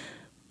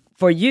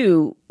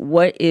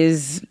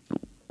is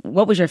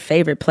what was your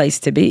favorite place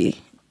to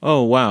be?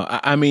 Oh, wow.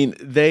 I mean,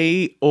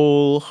 they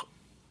all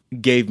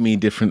gave me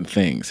different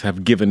things,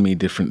 have given me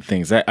different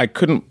things. I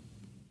couldn't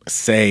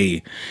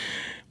say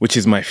which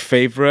is my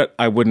favorite.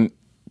 I wouldn't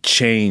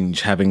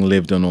change having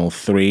lived on all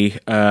three.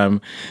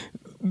 The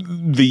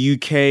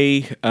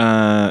UK,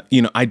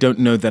 I don't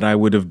know that I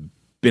would have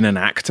been an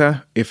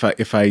actor if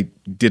I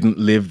didn't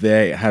live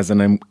there. It has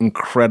an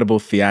incredible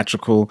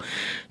theatrical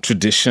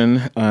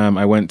tradition.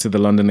 I went to the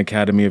London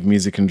Academy of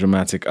Music and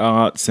Dramatic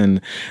Arts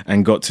and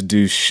got to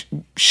do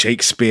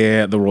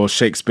Shakespeare at the Royal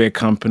Shakespeare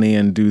Company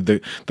and do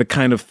the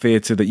kind of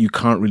theatre that you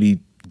can't really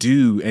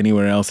do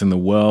anywhere else in the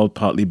world,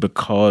 partly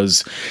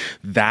because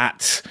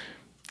that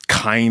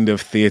kind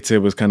of theatre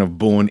was kind of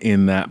born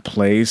in that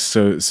place.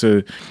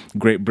 So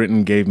Great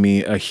Britain gave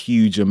me a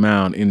huge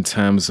amount in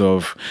terms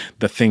of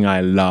the thing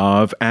I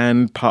love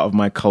and part of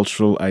my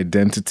cultural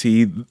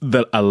identity,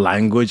 a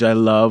language I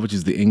love, which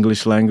is the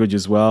English language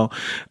as well.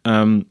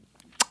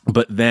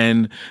 But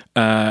then,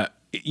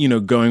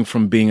 going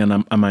from being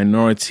a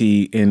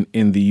minority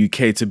in the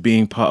UK to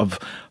being part of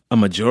a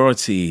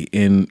majority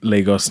in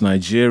Lagos,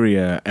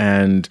 Nigeria,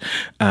 and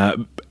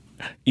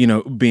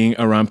being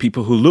around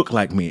people who look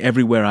like me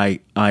everywhere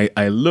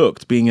I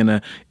looked, being in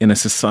a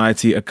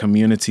society, a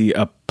community,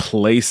 a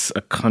place,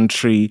 a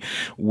country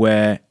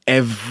where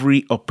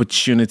every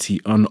opportunity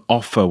on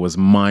offer was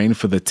mine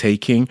for the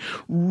taking,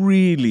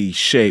 really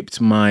shaped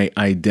my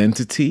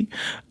identity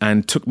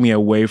and took me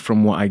away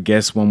from what I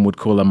guess one would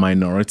call a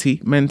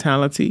minority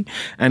mentality.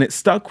 And it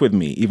stuck with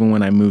me even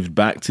when I moved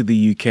back to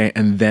the UK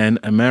and then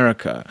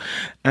America.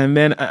 And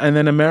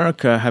then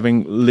America,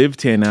 having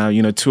lived here now,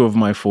 2 of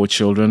my 4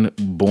 children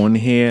born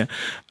here.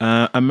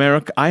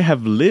 America, I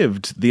have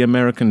lived the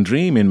American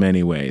dream in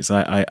many ways.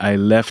 I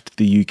left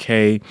the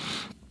UK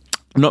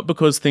not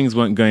because things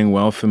weren't going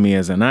well for me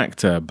as an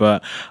actor,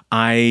 but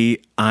my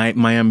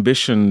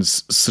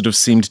ambitions sort of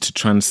seemed to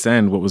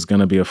transcend what was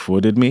going to be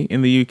afforded me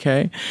in the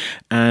UK.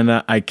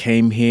 And I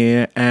came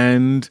here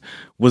and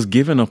was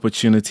given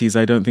opportunities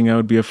I don't think I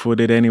would be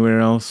afforded anywhere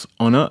else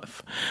on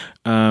earth.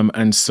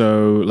 And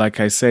so, like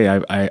I say,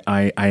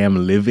 I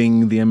am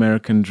living the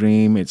American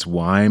dream. It's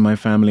why my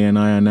family and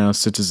I are now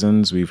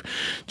citizens. We've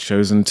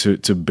chosen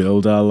to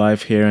build our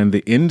life here. And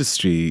the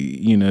industry,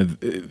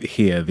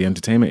 here, the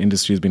entertainment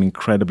industry has been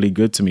incredibly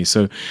good to me.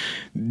 So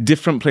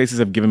different places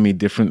have given me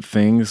different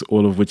things,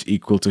 all of which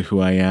equal to who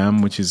I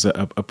am, which is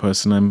a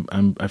person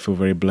I feel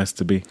very blessed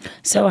to be.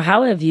 So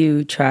how have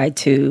you tried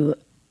to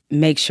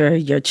make sure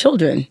your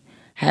children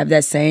have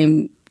that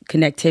same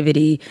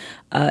connectivity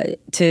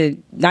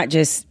to not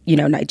just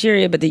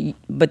Nigeria, but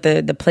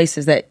the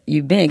places that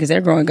you've been, because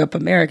they're growing up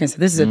American, so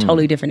this is a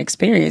totally different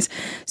experience.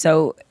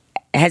 So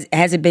has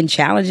it been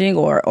challenging,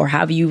 or how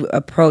have you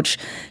approached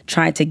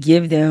trying to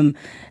give them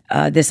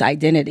this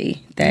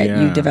identity that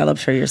you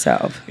developed for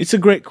yourself? It's a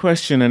great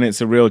question, and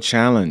it's a real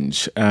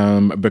challenge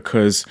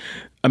because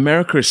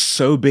America is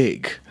so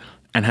big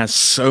and has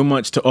so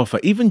much to offer.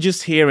 Even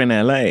just here in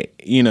LA,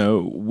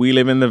 we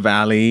live in the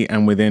Valley,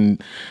 and within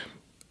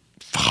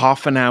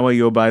half an hour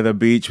you're by the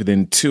beach.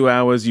 Within 2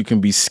 hours you can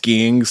be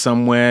skiing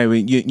somewhere.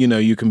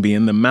 You can be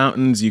in the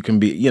mountains. You can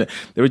be,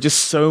 there are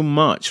just so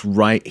much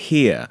right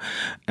here.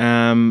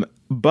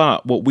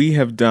 But what we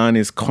have done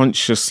is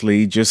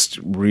consciously just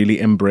really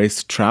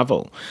embrace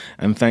travel.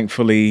 And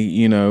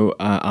thankfully,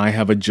 I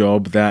have a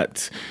job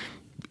that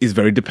is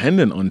very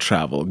dependent on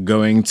travel,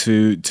 going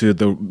to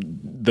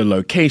the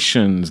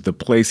locations, the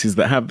places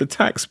that have the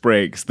tax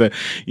breaks,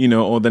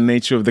 or the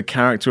nature of the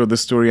character or the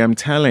story I'm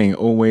telling.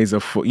 Always,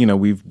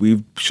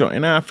 we've shot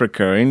in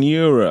Africa, in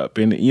Europe,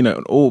 in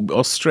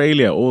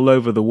Australia, all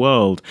over the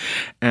world,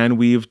 and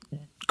we've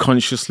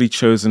consciously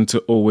chosen to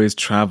always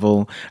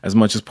travel as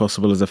much as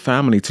possible as a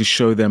family to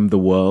show them the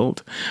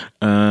world.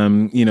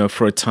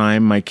 For a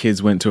time, my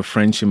kids went to a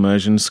French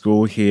immersion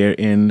school here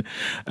in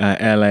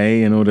LA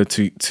in order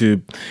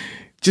to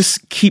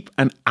just keep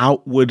an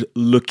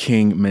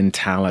outward-looking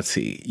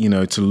mentality,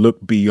 to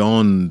look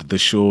beyond the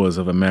shores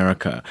of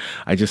America.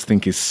 I just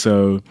think is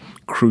so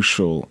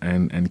crucial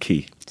and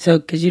key. So,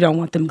 because you don't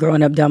want them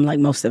growing up dumb like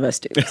most of us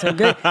do. So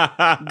good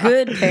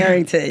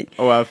parenting.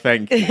 Oh, well,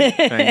 thank you.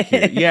 Thank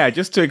you. Yeah,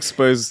 just to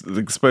expose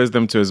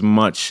them to as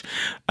much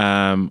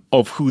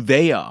of who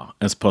they are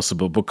as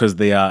possible, because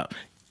they are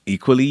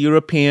equally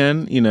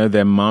European.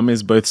 Their mom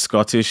is both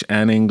Scottish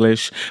and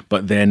English,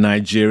 but they're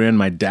Nigerian.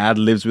 My dad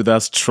lives with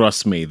us.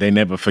 Trust me, they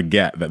never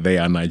forget that they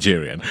are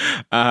Nigerian.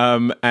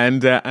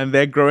 And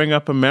they're growing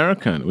up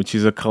American, which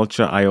is a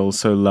culture I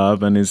also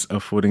love and is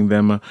affording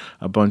them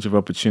a bunch of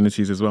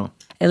opportunities as well.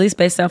 At least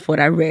based off what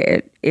I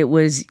read, it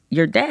was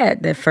your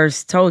dad that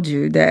first told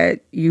you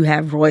that you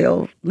have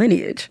royal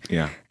lineage.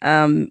 Yeah.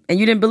 And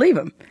you didn't believe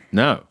him.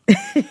 No.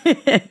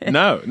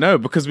 No,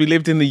 because we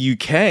lived in the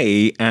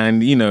UK,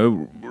 and,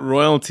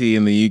 royalty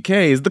in the UK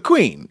is the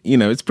Queen.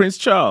 It's Prince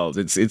Charles.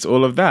 It's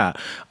all of that.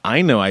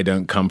 I know I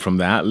don't come from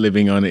that,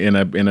 living in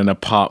an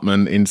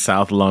apartment in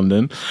South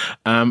London.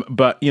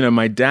 But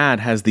my dad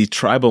has the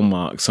tribal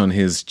marks on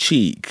his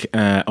cheeks,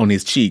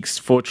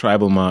 4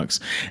 tribal marks,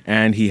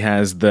 and he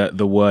has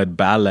the word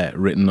ballet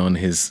written on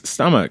his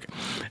stomach.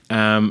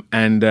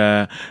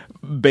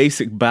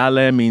 Basic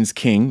ballet means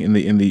king in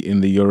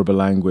the Yoruba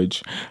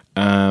language.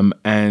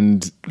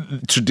 And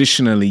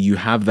traditionally you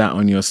have that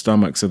on your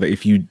stomach so that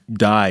if you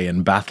die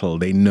in battle,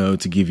 they know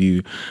to give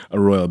you a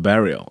royal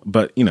burial.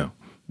 But,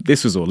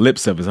 this was all lip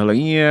service. I was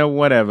like, yeah,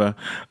 whatever.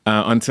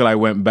 Until I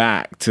went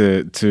back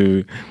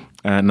to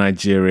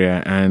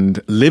Nigeria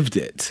and lived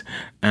it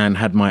and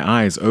had my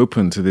eyes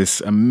open to this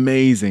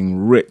amazing,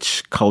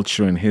 rich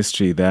culture and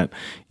history that,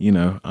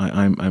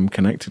 I'm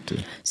connected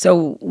to.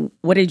 So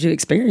what did you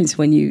experience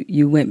when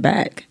you went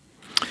back?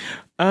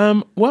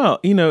 There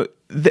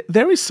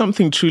is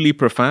something truly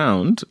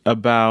profound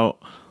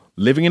about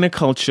living in a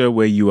culture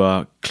where you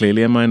are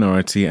clearly a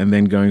minority and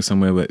then going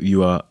somewhere where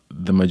you are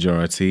the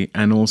majority,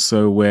 and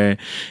also where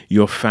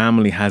your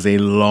family has a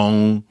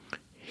long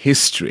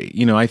history.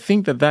 I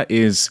think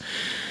that's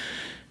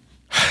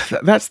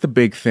the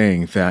big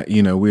thing that,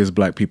 we as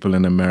Black people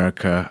in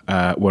America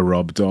were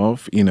robbed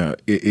of,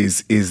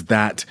 is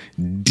that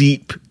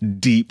deep,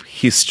 deep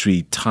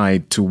history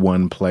tied to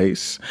one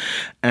place.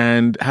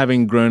 And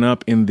having grown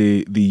up in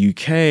the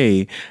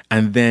UK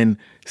and then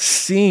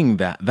seeing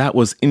that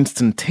was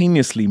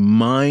instantaneously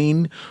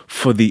mine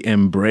for the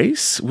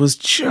embrace was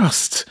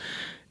just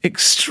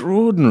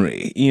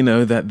extraordinary,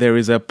 that there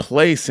is a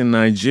place in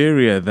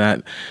Nigeria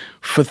that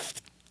for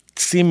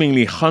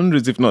seemingly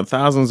hundreds, if not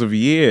thousands of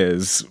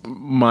years,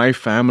 my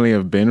family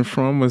have been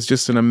from, was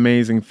just an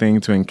amazing thing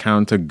to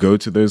encounter, go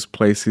to those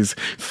places,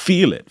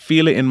 feel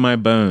it in my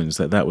bones,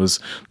 that was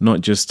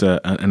not just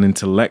an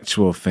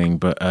intellectual thing,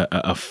 but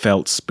a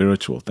felt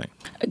spiritual thing.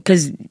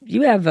 Because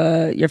you have,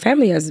 your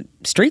family has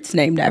streets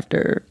named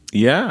after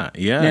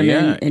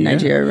in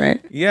Nigeria,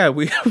 right? Yeah,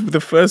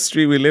 the first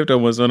street we lived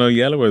on was on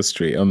OYELOWO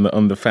Street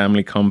on the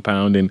family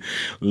compound in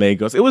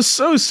Lagos. It was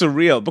so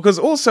surreal because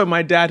also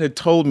my dad had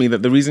told me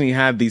that the reason he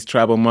had these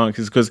tribal marks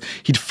is because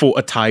he'd fought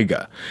a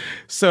tiger.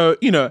 So,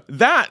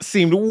 that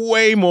seemed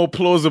way more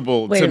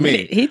plausible to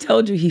me. He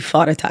told you he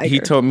fought a tiger? He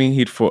told me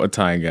he'd fought a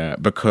tiger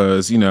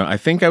because, I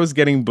think I was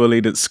getting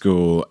bullied at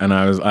school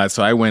and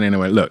so I went in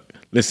and went, look,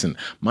 listen,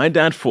 my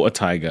dad fought a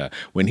tiger.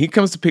 When he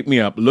comes to pick me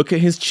up, look at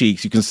his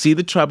cheeks. You can see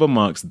the tribal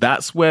marks.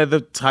 That's where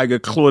the tiger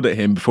clawed at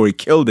him before he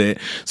killed it.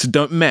 So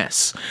don't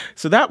mess.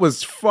 So that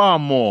was far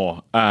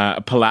more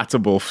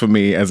palatable for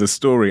me as a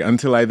story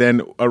until I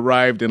then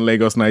arrived in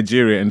Lagos,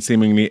 Nigeria, and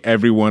seemingly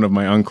every one of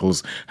my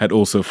uncles had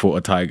also fought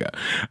a tiger.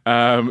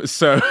 But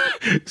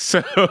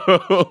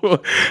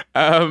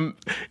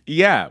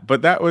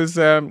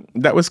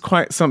that was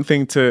quite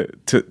something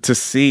to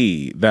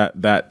see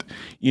that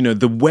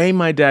the way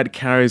my dad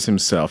carries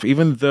himself,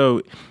 even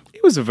though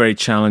it was a very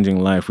challenging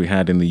life we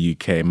had in the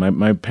UK.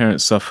 My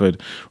parents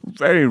suffered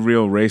very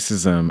real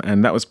racism,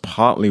 and that was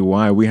partly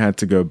why we had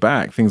to go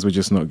back. Things were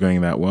just not going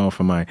that well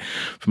for my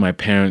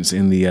parents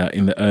in the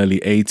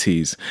early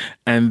 80s.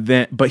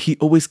 But he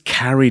always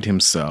carried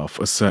himself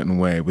a certain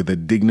way with a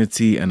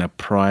dignity and a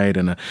pride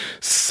and a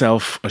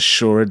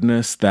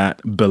self-assuredness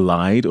that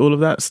belied all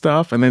of that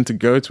stuff. And then to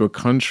go to a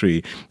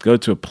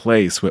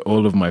place where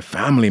all of my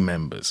family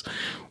members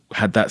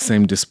had that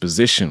same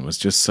disposition was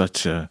just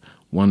such a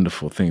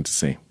wonderful thing to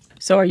see.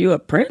 So are you a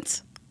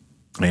prince?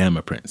 I am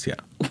a prince, yeah.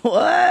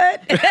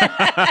 What?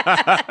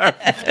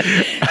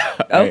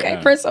 Okay,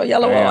 Prince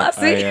OYELOWO, I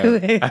see you.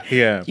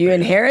 Yeah. You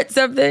inherit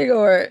something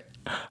or?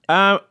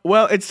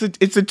 Well, it's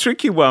a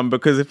tricky one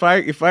because if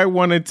I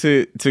wanted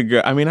to go,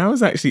 I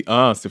was actually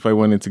asked if I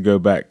wanted to go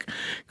back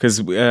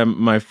because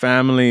my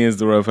family is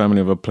the royal family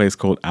of a place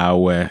called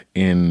Awe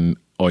in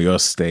Oyo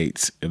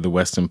State, in the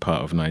western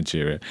part of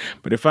Nigeria.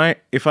 But if I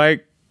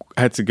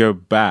had to go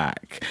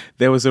back,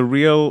 there was a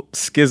real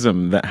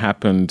schism that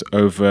happened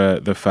over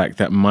the fact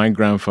that my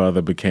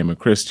grandfather became a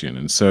Christian.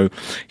 And so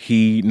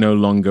he no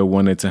longer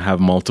wanted to have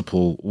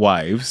multiple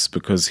wives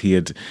because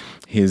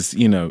his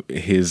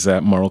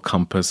moral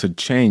compass had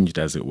changed,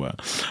 as it were.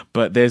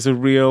 But there's a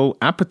real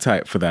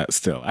appetite for that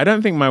still. I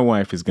don't think my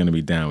wife is going to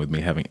be down with me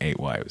having 8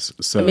 wives.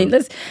 So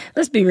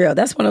let's be real.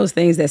 That's one of those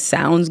things that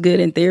sounds good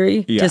in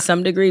theory to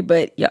some degree,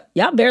 but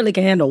y'all barely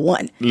can handle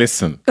one.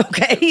 Listen.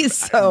 Okay,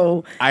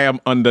 so I am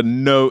under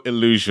no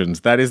illusions.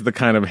 That is the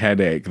kind of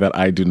headache that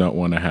I do not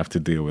want to have to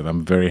deal with.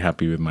 I'm very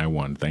happy with my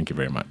one. Thank you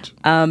very much.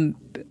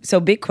 So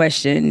big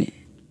question.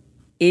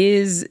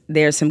 Is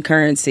there some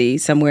currency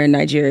somewhere in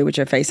Nigeria with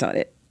your face on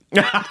it?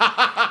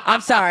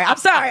 I'm sorry.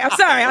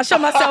 I'll show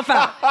myself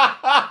out.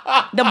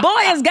 The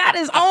boy has got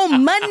his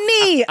own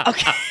money.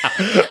 Okay.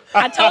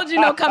 I told you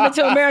no coming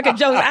to America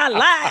jokes. I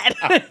lied.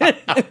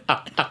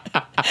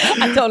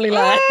 I totally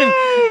lied.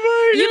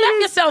 You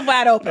left yourself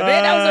wide open,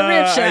 man. That was a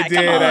rib shot.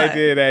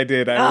 I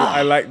did.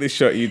 I like the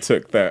shot you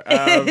took there.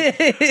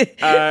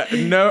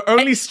 No,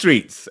 only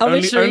streets.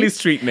 Only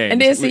street names.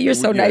 And then see, you're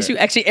so nice. You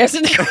actually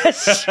answered the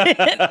question.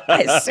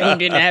 I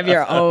assumed you didn't have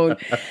your own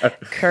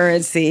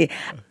currency.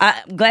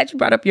 I'm glad you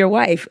brought up your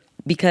wife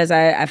because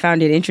I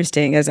found it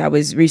interesting as I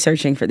was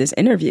researching for this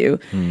interview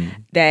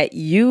that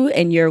you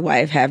and your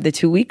wife have the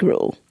 2-week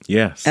rule.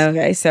 Yes.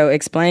 Okay, so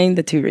explain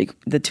the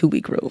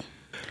 2-week rule.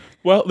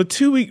 Well, the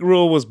 2-week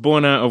rule was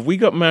born out of, we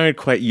got married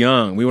quite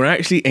young. We were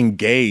actually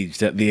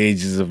engaged at the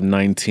ages of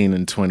 19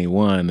 and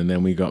 21, and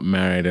then we got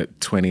married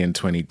at 20 and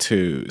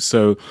 22.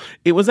 So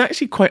it was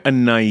actually quite a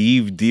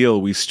naive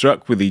deal we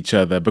struck with each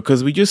other,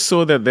 because we just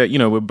saw that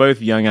we're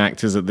both young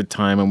actors at the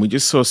time, and we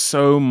just saw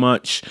so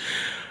much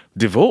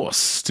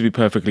divorce, to be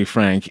perfectly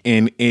frank,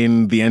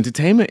 in the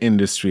entertainment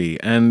industry.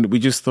 And we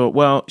just thought,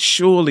 well,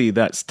 surely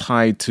that's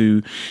tied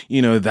to,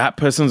 that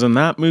person's on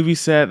that movie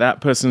set,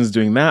 that person's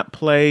doing that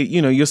play,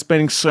 you're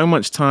spending so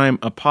much time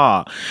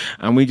apart.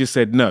 And we just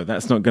said, no,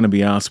 that's not going to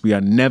be us. We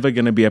are never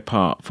going to be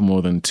apart for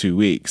more than 2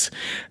 weeks.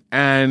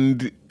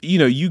 And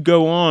you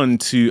go on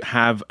to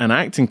have an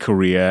acting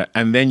career,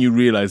 and then you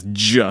realize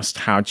just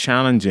how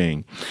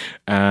challenging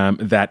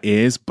that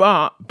is.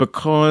 But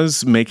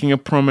because making a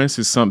promise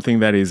is something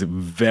that is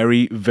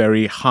very,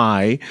 very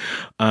high,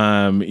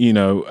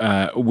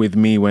 with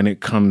me when it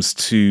comes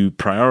to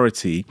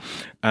priority,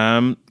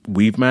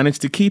 we've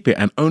managed to keep it.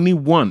 And only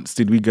once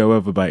did we go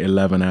over by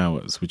 11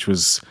 hours, which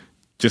was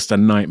just a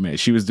nightmare.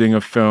 She was doing a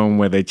film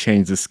where they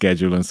changed the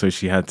schedule, and so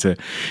she had to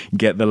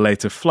get the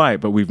later flight,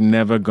 but we've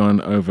never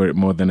gone over it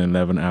more than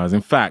 11 hours.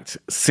 In fact,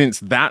 since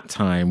that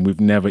time, we've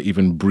never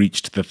even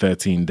breached the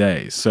 13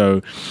 days.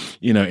 So,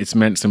 it's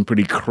meant some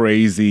pretty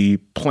crazy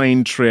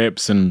plane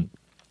trips. And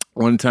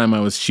one time I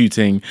was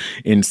shooting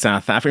in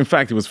South Africa. In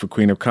fact, it was for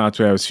Queen of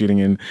Cartway. I was shooting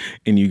in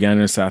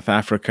Uganda and South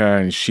Africa,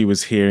 and she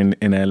was here in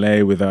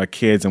LA with our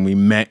kids, and we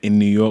met in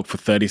New York for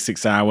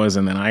 36 hours,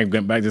 and then I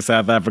went back to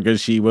South Africa.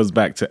 She was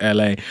back to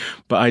LA.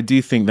 But I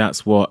do think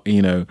that's what,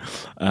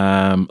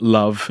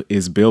 love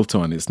is built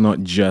on. It's not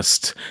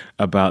just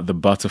about the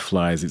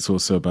butterflies. It's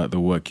also about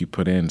the work you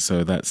put in.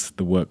 So that's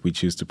the work we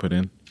choose to put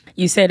in.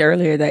 You said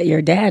earlier that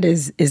your dad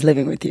is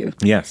living with you.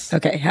 Yes.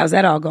 Okay. How's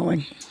that all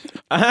going?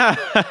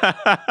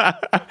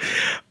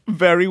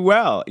 Very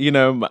well.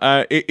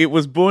 It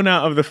was born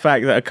out of the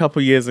fact that a couple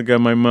of years ago,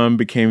 my mum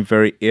became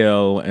very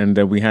ill, and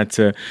we had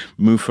to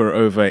move her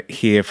over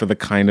here for the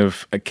kind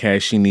of care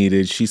she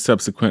needed. She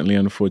subsequently,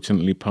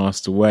 unfortunately,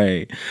 passed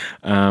away.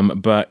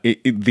 But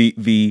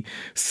the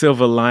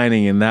silver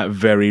lining in that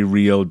very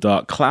real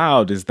dark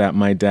cloud is that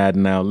my dad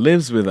now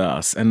lives with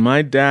us. And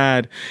my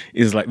dad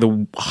is like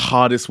the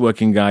hardest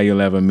working guy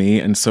you'll ever meet.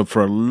 And so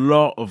for a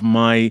lot of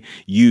my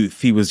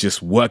youth, he was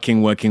just working.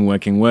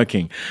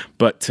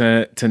 But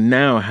to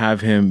now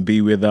have him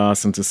be with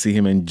us and to see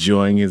him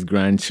enjoying his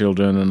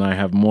grandchildren, and I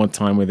have more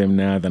time with him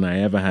now than I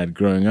ever had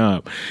growing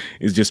up,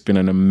 it's just been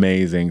an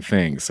amazing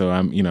thing. So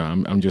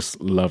I'm just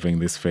loving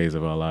this phase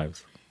of our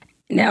lives.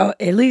 Now,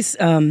 at least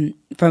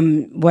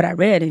from what I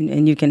read,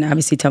 and you can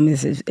obviously tell me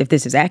if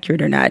this is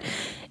accurate or not,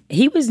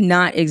 he was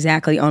not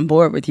exactly on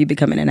board with you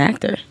becoming an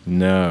actor.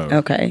 No.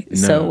 Okay. No.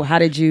 So how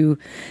did you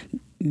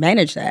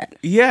manage that?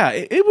 Yeah,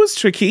 it was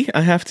tricky,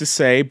 I have to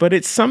say, but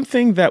it's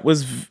something that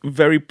was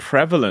very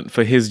prevalent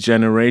for his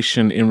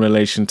generation in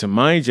relation to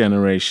my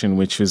generation,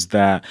 which was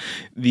that,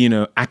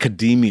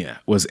 academia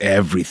was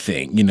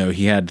everything.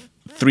 He had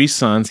 3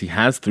 sons, he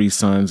has 3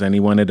 sons, and he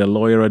wanted a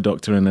lawyer, a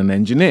doctor, and an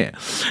engineer.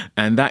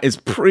 And that is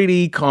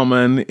pretty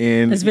common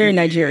in... It's very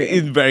Nigerian.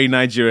 It's very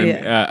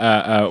Nigerian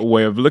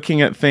way of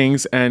looking at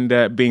things.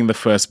 And being the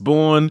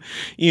firstborn,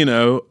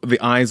 the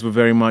eyes were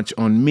very much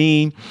on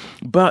me.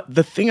 But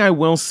the thing I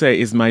will say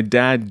is my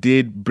dad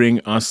did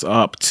bring us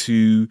up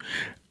to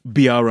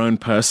be our own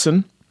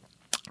person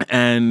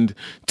and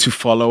to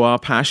follow our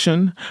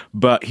passion,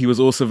 but he was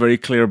also very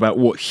clear about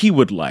what he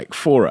would like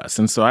for us.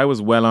 And so I was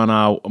well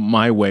on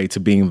my way to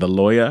being the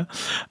lawyer.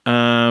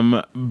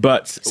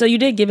 So you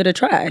did give it a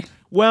try.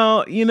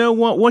 Well, you know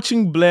what?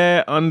 Watching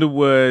Blair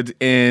Underwood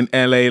in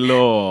LA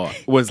Law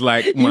was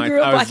like LA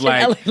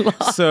Law.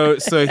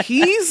 So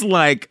he's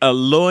like a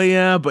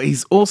lawyer, but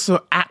he's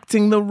also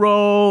acting the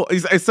role.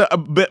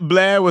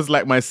 Blair was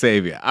like my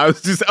savior. I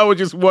would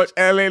just watch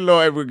LA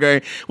Law and we're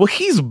going, well,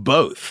 he's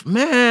both.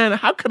 Man,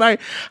 how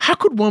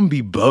could one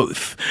be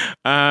both?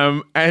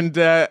 And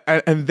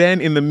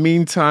then in the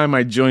meantime,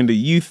 I joined a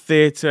youth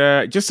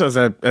theater just as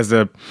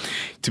a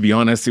to be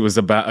honest, it was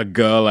about a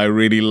girl I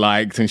really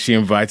liked, and she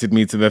invited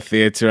me to the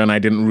theater, and I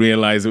didn't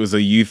realize it was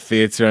a youth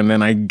theater. And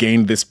then I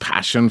gained this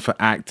passion for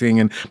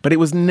acting, but it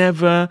was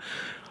never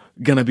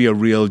gonna be a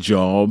real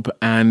job.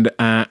 And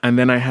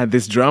then I had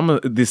this drama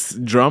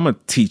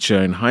teacher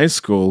in high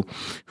school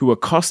who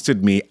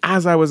accosted me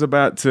as I was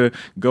about to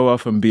go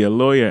off and be a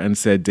lawyer and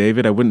said,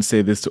 David, I wouldn't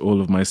say this to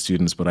all of my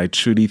students, but I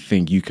truly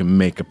think you can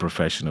make a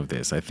profession of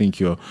this. I think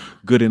you're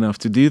good enough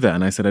to do that.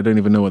 And I said, I don't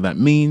even know what that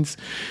means.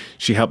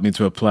 She helped me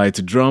to apply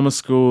to drama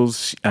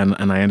schools, and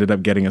I ended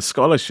up getting a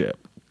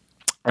scholarship.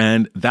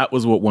 And that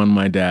was what won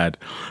my dad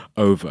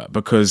over,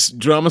 because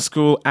drama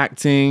school,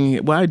 acting,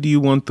 why do you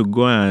want to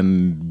go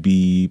and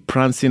be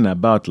prancing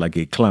about like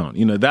a clown?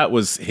 That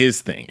was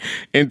his thing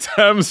in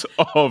terms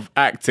of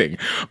acting.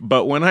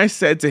 But when I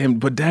said to him,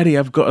 but Daddy,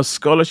 I've got a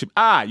scholarship.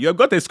 You have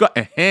got a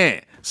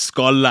scholarship.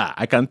 scholar.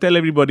 I can tell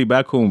everybody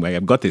back home I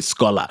have got a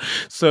scholar.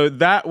 So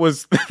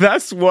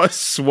that's what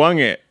swung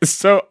it.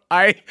 So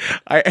I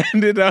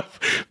ended up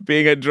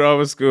being at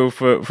drama school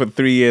for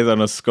 3 years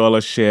on a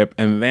scholarship,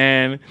 and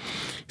then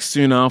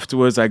soon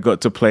afterwards, I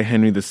got to play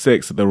Henry VI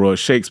at the Royal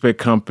Shakespeare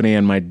Company,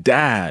 and my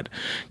dad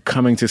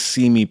coming to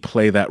see me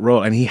play that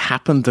role. And he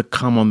happened to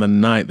come on the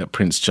night that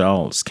Prince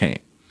Charles came.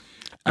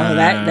 Oh,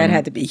 that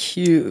had to be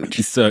huge.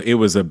 So it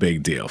was a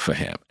big deal for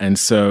him. And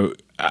so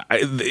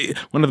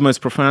one of the most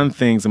profound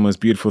things and most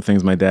beautiful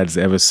things my dad's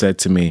ever said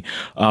to me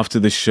after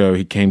the show,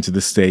 he came to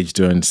the stage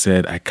door and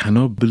said, I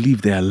cannot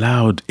believe they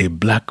allowed a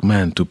black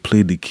man to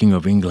play the King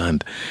of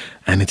England,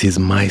 and it is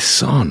my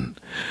son.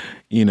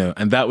 You know,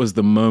 and that was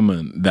the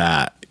moment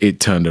that it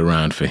turned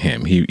around for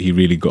him. He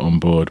really got on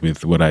board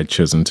with what I'd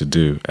chosen to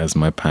do as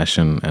my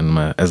passion and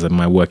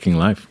my working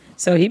life.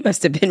 So he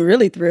must have been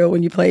really thrilled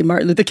when you played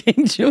Martin Luther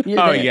King Jr.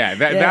 Oh yeah,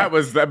 that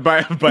was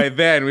by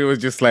then we was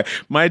just like,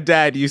 my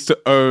dad used to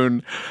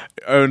own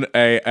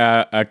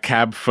a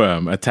cab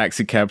firm, a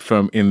taxi cab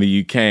firm in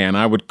the UK, and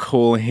I would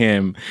call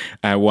him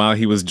while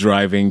he was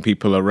driving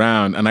people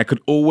around, and I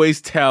could always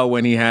tell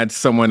when he had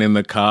someone in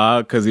the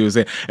car because he was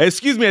saying,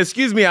 excuse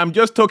me, I'm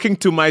just talking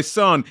to my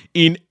son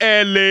in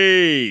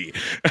LA.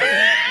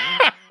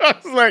 I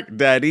was like,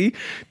 Daddy,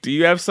 do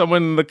you have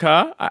someone in the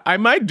car? I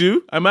might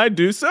do.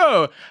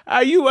 So,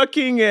 are you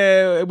working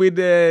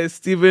with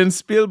Steven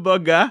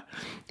Spielberg? I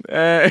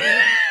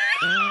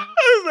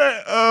was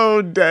like,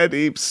 oh,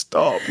 Daddy,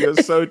 stop. You're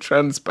so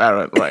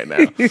transparent right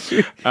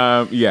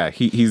now.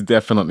 He's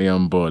definitely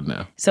on board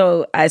now.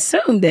 So, I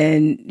assume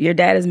then your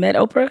dad has met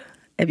Oprah?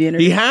 Have you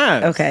interviewed? He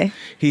has. Okay.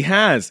 He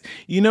has.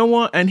 You know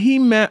what? And he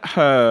met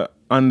her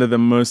under the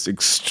most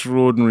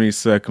extraordinary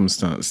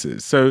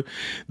circumstances. So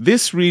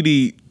this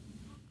really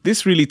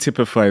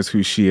typifies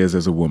who she is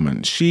as a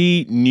woman.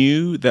 She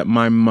knew that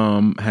my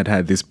mom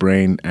had this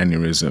brain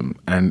aneurysm,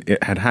 and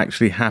it had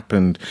actually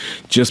happened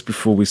just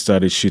before we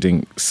started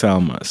shooting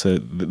Selma. So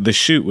the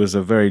shoot was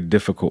a very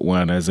difficult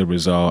one as a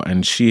result,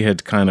 and she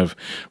had kind of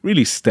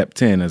really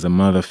stepped in as a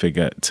mother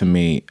figure to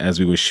me as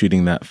we were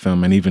shooting that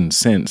film, and even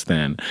since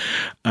then.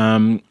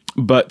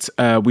 But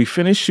we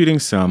finished shooting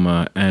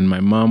Selma, and my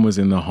mom was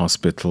in the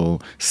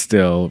hospital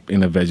still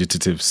in a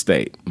vegetative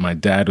state. My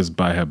dad was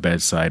by her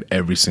bedside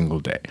every single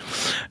day.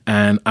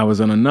 And I was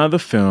on another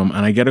film,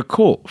 and I get a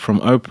call from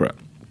Oprah.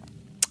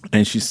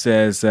 And she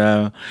says,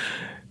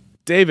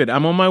 David,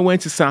 I'm on my way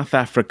to South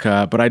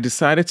Africa, but I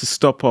decided to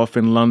stop off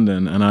in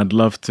London, and I'd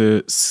love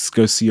to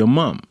go see your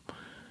mom.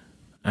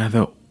 And I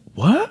thought,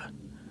 what?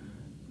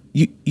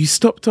 You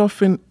stopped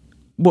off in...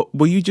 What,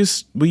 were you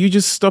just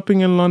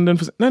stopping in London?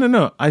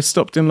 No. I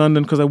stopped in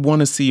London because I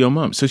want to see your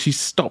mom. So she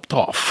stopped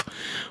off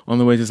on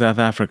the way to South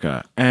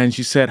Africa, and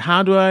she said,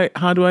 "How do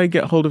I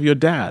get hold of your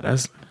dad?"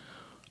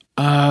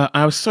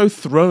 I was so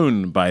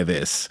thrown by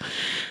this,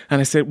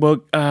 and I said, "Well,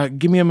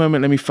 give me a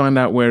moment. Let me find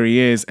out where he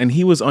is." And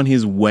he was on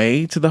his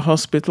way to the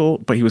hospital,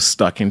 but he was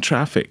stuck in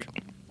traffic.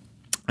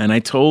 And I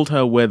told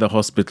her where the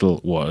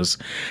hospital was,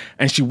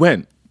 and she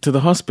went to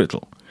the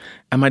hospital.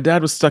 And my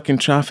dad was stuck in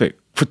traffic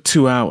for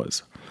 2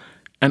 hours.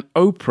 And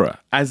Oprah,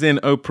 as in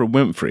Oprah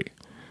Winfrey,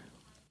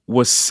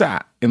 was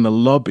sat in the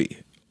lobby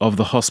of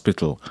the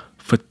hospital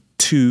for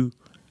 2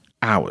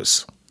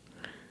 hours.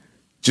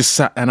 Just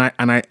sat, and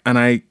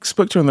I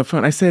spoke to her on the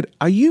phone. I said,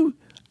 "Are you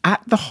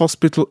at the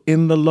hospital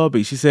in the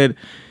lobby?" She said,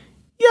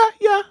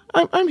 "Yeah,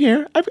 I'm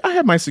here. I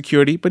have my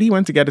security, but he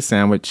went to get a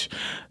sandwich,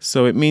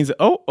 so it means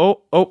oh,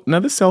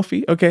 another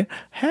selfie. Okay,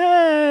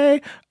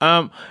 hey,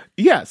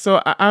 yeah.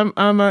 So I'm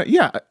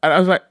yeah." I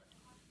was like,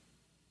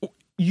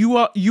 You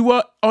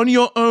are on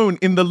your own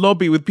in the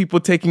lobby with people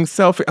taking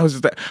selfies. I was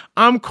just like,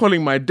 I'm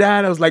calling my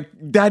dad. I was like,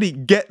 Daddy,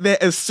 get there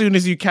as soon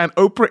as you can.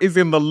 Oprah is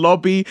in the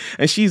lobby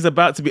and she's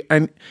about to be...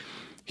 And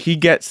he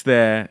gets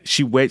there.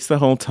 She waits the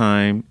whole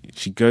time.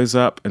 She goes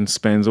up and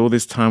spends all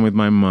this time with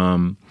my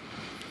mom.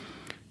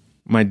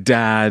 My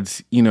dad,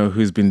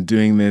 who's been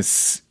doing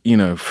this,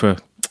 for...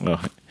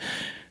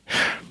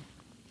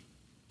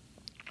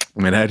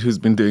 my dad who's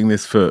been doing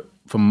this for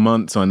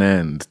months on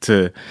end,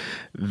 to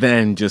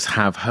then just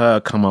have her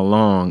come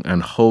along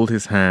and hold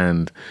his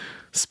hand,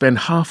 spend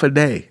half a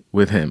day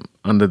with him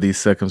under these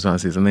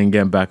circumstances, and then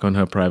get back on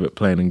her private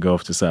plane and go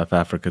off to South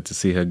Africa to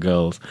see her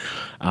girls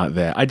out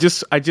there. I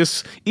just,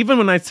 even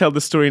when I tell the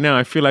story now,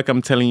 I feel like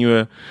I'm telling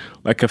you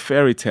a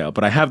fairy tale,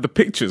 but I have the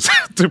pictures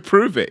to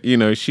prove it.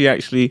 She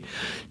actually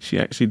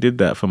did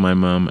that for my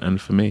mom and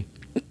for me.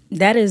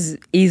 That is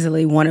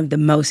easily one of the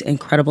most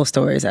incredible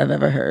stories I've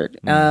ever heard.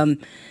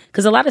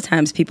 Because a lot of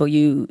times people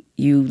you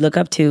look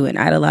up to and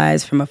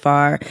idolize from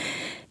afar,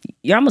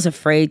 you're almost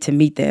afraid to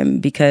meet them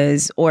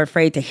or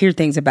afraid to hear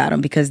things about them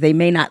because they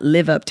may not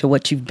live up to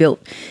what you've built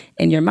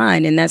in your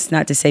mind. And that's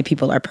not to say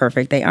people are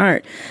perfect. They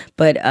aren't.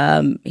 But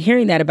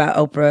hearing that about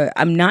Oprah,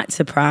 I'm not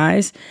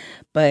surprised,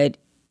 but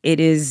it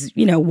is,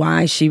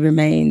 why she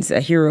remains a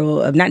hero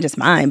of not just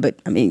mine, but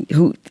I mean,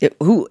 who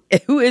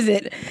is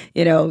it,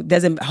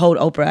 doesn't hold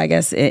Oprah, I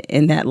guess,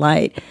 in that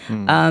light.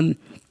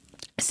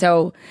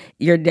 So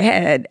your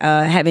dad,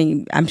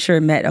 having, I'm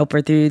sure, met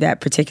Oprah through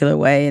that particular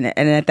way. And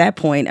at that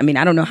point, I mean,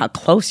 I don't know how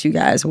close you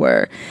guys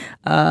were.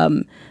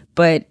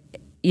 But,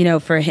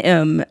 for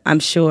him, I'm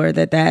sure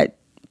that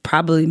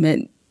probably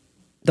meant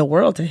the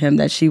world to him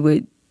that she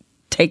would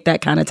take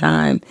that kind of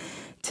time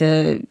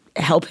to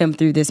help him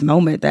through this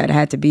moment that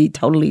had to be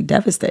totally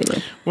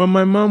devastating. Well,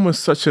 my mom was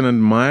such an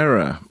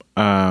admirer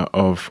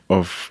of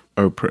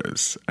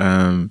Oprah's.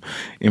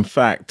 In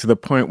fact, to the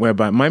point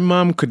whereby my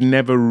mom could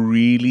never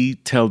really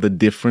tell the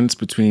difference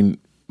between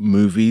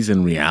movies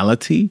and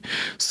reality.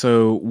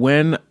 So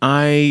when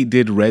I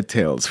did Red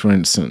Tails, for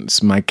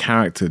instance, my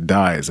character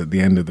dies at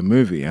the end of the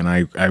movie, and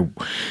I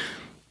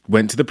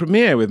went to the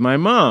premiere with my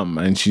mom,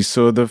 and she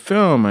saw the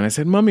film, and I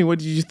said, "Mommy, what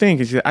did you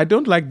think?" And she said, "I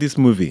don't like this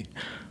movie."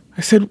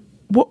 I said,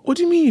 What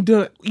do you mean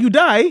you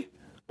die?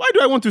 Why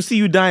do I want to see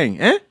you dying?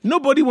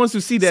 Nobody wants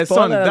to see their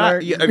son die.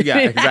 Yeah,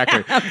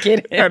 exactly.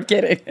 I'm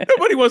kidding.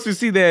 Nobody wants to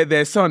see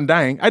their son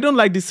dying. I don't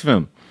like this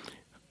film.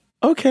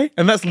 Okay.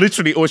 And that's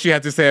literally all she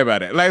had to say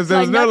about it. Like,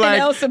 there's no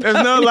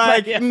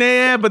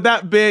nah, but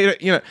that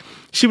bit,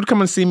 she would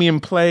come and see me in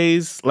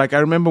plays. Like, I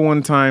remember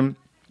one time,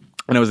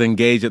 and I was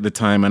engaged at the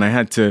time, and I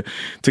had to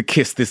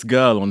kiss this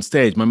girl on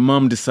stage. My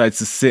mum decides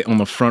to sit on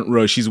the front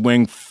row. She's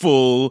wearing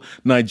full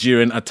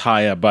Nigerian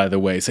attire, by the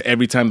way. So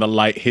every time the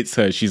light hits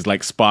her, she's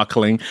like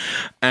sparkling.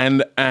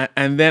 And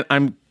then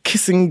I'm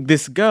kissing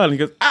this girl, and he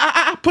goes,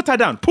 put her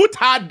down. Put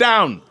her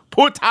down.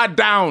 Put her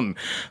down.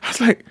 I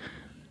was like,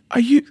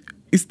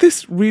 is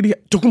this really?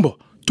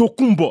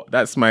 Tokumbo.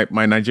 That's my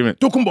Nigerian.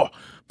 Tokumbo.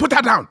 Put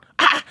her down.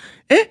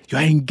 You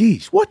are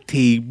engaged. What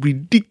a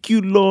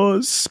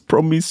ridiculous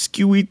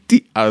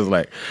promiscuity. I was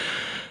like,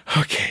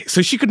 okay.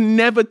 So she could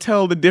never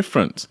tell the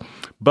difference.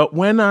 But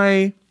when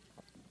I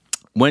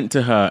went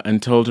to her and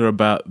told her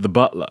about The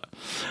Butler,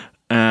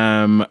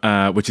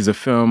 which is a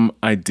film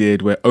I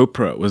did where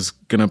Oprah was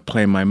going to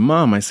play my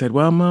mom, I said,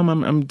 well, Mom,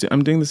 I'm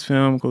doing this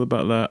film called The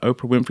Butler.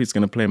 Oprah Winfrey's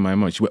going to play my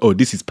mom. She went, oh,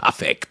 this is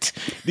perfect.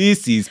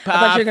 This is perfect. I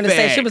thought you were going to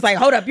say, she was like,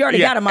 hold up, you already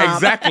got a mom.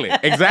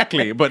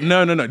 Exactly. But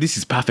no, this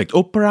is perfect.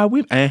 Oprah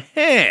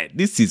Winfrey,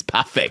 this is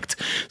perfect.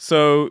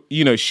 So,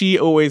 she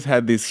always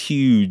had this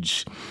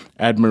huge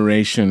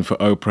admiration for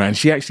Oprah. And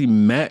she actually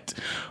met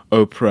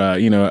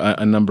Oprah,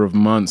 a number of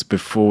months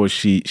before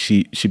she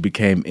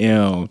became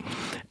ill.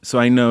 So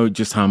I know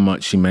just how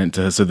much she meant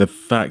to her. So the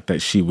fact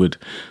that she would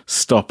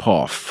stop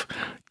off,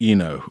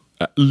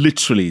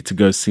 literally to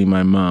go see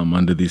my mum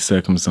under these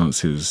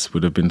circumstances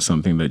would have been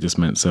something that just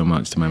meant so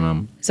much to my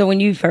mum. So when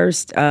you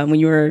first, when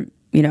you were,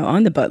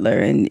 on The Butler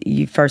and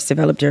you first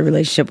developed your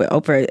relationship with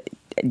Oprah,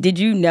 did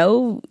you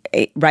know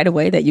right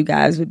away that you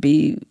guys would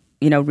be,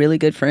 really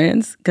good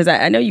friends? Because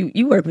I know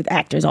you work with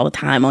actors all the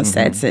time on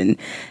sets and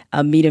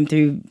meet them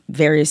through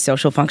various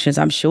social functions,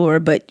 I'm sure,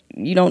 but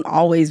you don't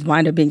always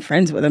wind up being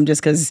friends with them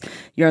just because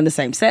you're on the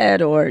same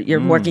set or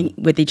you're working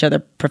with each other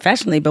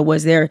professionally. But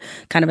was there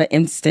kind of an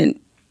instant,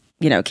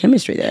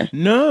 chemistry there?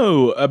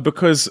 No,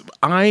 because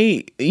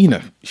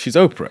she's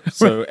Oprah.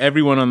 So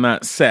everyone on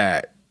that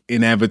set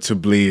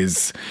inevitably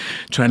is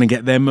trying to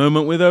get their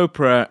moment with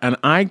Oprah. And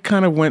I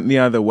kind of went the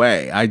other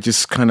way. I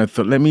just kind of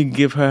thought, let me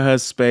give her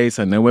space.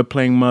 I know we're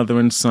playing mother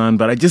and son,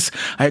 but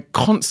I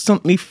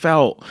constantly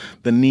felt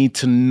the need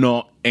to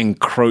not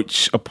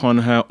encroach upon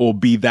her or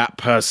be that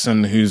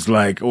person who's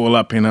like all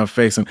up in her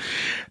face.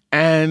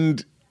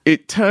 And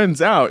it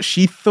turns out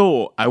she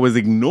thought I was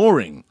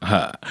ignoring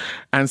her.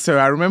 And so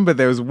I remember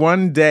there was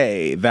one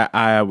day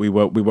that we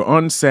were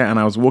on set and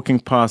I was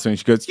walking past her and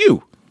she goes,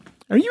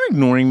 are you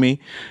ignoring me?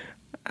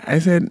 I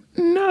said,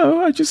 no,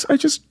 I just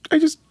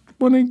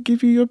want to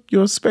give you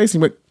your space.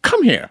 And he went,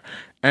 come here.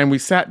 And we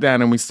sat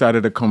down and we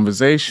started a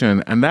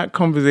conversation. And that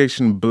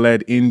conversation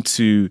bled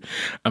into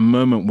a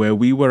moment where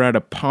we were at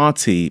a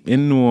party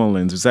in New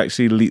Orleans. It was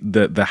actually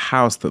the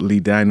house that Lee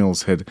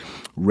Daniels had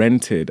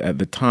rented at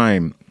the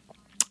time.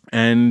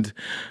 And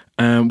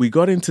we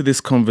got into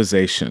this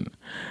conversation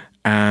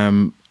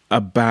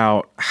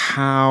about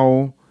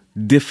how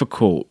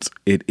difficult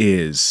it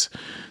is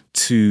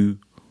to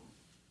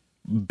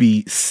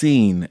be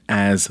seen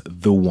as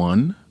the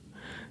one.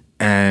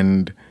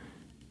 And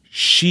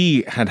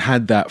she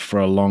had that for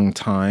a long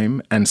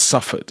time and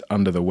suffered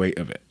under the weight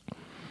of it.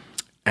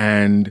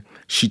 And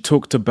she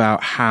talked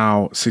about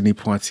how Sidney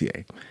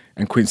Poitier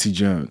and Quincy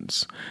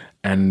Jones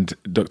and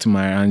Dr.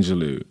 Maya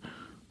Angelou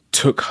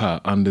took her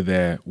under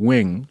their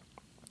wing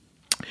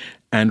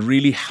and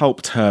really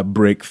helped her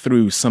break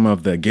through some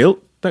of the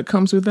guilt that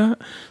comes with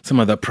that, some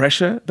of the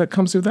pressure that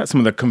comes with that,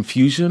 some of the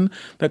confusion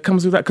that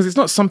comes with that, because it's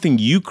not something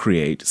you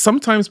create.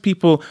 Sometimes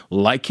people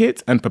like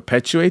it and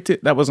perpetuate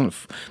it. That wasn't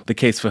the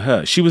case for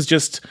her. She was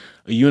just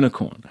a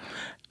unicorn.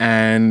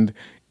 And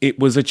it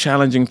was a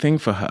challenging thing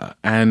for her.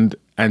 And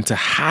to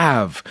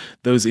have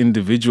those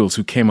individuals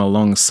who came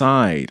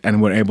alongside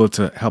and were able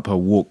to help her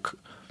walk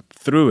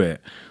through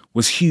it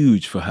was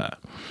huge for her.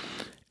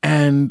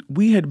 And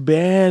we had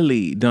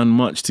barely done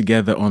much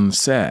together on the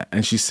set.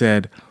 And she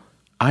said,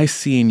 I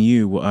see in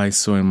you what I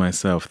saw in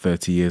myself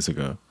 30 years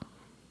ago.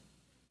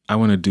 I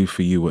want to do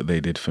for you what they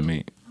did for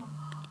me.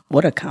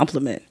 What a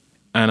compliment.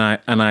 And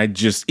I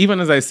just, even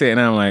as I say it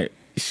now, I'm like,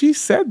 she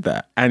said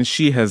that. And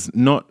she has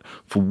not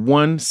for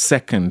 1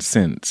 second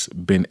since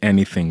been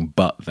anything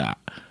but that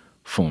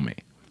for me.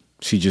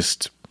 She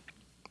just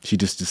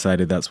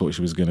decided that's what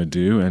she was going to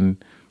do,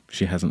 and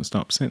she hasn't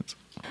stopped since.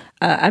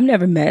 I've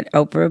never met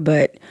Oprah,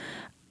 but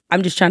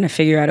I'm just trying to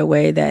figure out a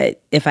way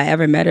that if I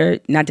ever met her,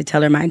 not to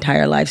tell her my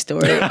entire life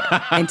story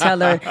and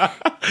tell her.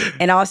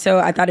 And also,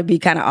 I thought it'd be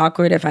kind of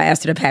awkward if I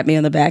asked her to pat me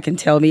on the back and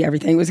tell me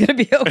everything was going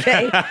to be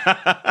okay.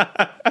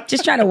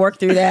 Just trying to work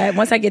through that.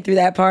 Once I get through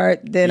that part,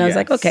 then I was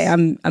like, okay,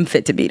 I'm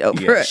fit to meet Oprah.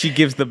 Yeah, she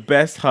gives the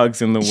best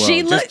hugs in the world.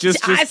 She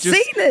I've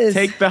seen this.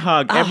 Take the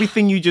hug.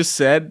 Everything you just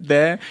said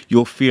there,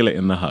 you'll feel it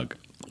in the hug.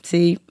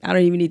 See, I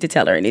don't even need to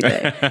tell her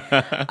anything.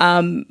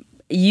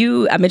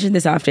 I mentioned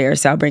this off air,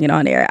 so I'll bring it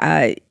on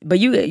air. But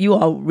you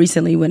all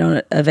recently went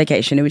on a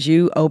vacation. It was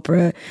you,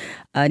 Oprah,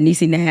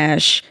 Niecy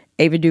Nash,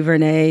 Ava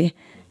DuVernay.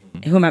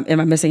 Who am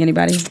I missing?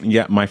 Anybody?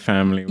 Yeah, my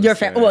family. Your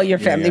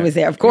family was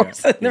there, of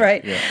course,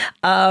 right?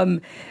 Yeah.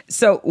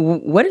 So,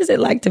 what is it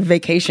like to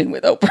vacation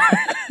with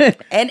Oprah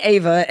and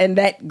Ava and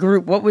that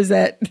group? What was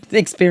that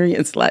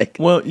experience like?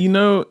 Well,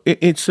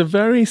 it's a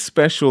very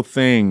special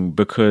thing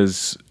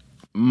because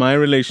my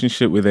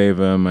relationship with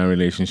Ava, my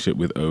relationship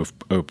with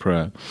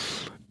Oprah,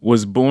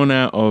 was born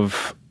out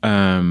of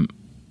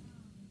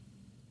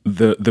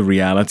the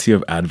reality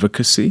of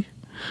advocacy.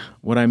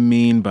 What I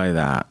mean by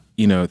that,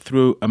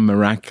 through a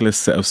miraculous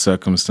set of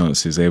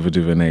circumstances, Ava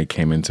DuVernay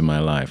came into my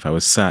life. I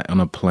was sat on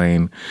a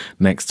plane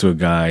next to a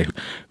guy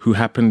who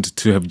happened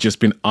to have just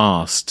been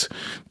asked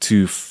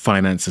to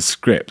finance a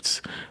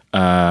script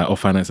or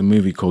finance a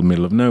movie called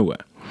Middle of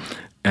Nowhere.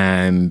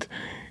 And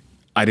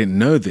I didn't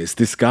know this.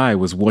 This guy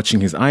was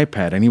watching his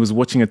iPad and he was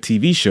watching a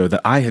TV show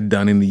that I had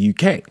done in the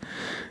UK.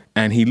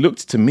 And he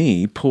looked to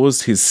me,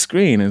 paused his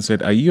screen and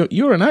said,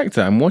 you're an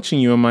actor. I'm watching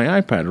you on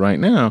my iPad right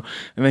now.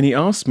 And then he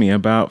asked me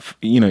about,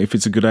 if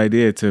it's a good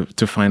idea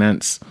to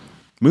finance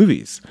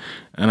movies.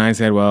 And I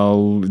said,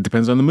 well, it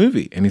depends on the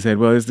movie. And he said,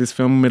 well, is this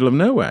film Middle of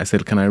Nowhere? I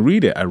said, can I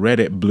read it? I read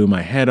it, blew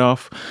my head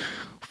off,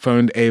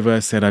 phoned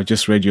Ava, said, I've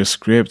just read your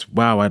script.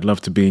 Wow, I'd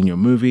love to be in your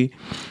movie.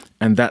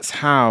 And that's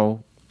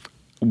how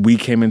we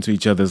came into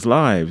each other's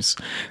lives.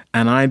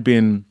 And I'd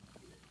been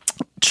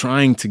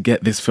trying to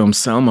get this film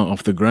Selma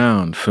off the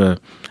ground for,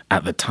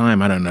 at the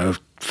time, I don't know,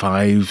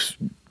 4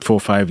 or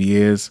 5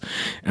 years.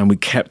 And we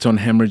kept on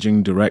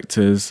hemorrhaging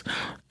directors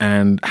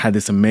and had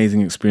this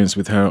amazing experience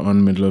with her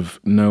on Middle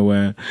of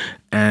Nowhere.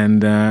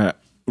 And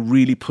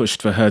really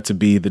pushed for her to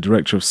be the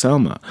director of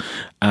Selma.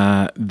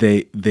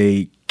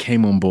 They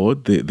came on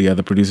board, the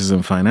other producers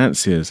and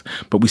financiers,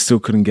 but we still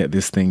couldn't get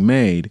this thing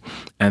made.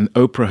 And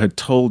Oprah had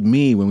told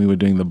me when we were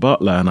doing The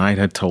Butler, and I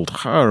had told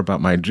her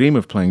about my dream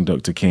of playing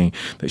Dr. King,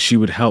 that she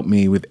would help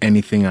me with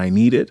anything I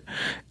needed.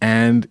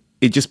 And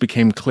it just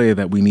became clear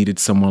that we needed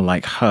someone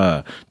like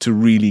her to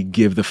really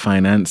give the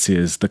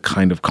financiers the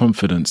kind of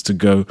confidence to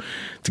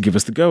give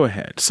us the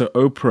go-ahead. So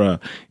Oprah,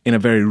 in a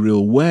very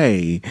real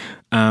way,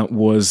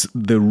 was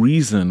the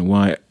reason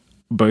why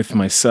both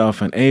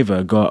myself and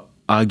Ava got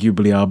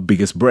arguably our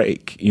biggest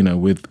break,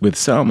 with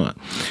Selma.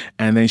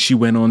 And then she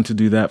went on to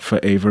do that for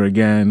Ava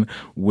again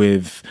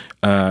with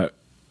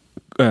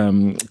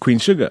Queen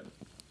Sugar.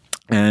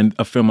 And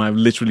a film I've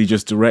literally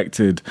just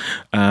directed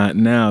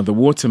now, The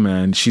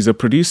Waterman, she's a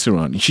producer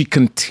on. She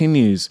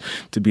continues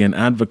to be an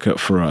advocate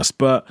for us.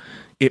 But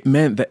it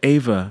meant that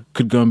Ava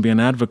could go and be an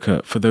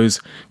advocate for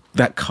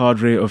that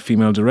cadre of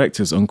female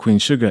directors on Queen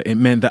Sugar. It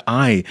meant that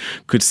I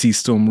could see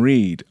Storm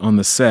Reed on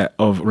the set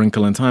of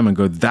Wrinkle in Time and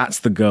go, that's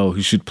the girl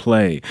who should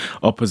play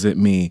opposite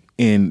me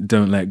in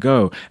Don't Let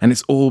Go. And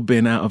it's all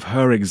been out of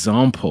her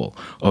example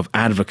of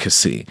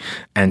advocacy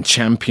and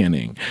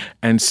championing.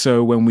 And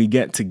so when we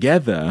get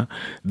together,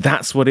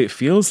 that's what it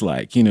feels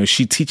like.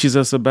 She teaches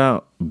us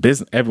about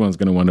business. Everyone's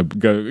going to want to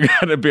go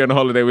be on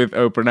holiday with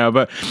Oprah now,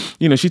 but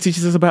she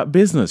teaches us about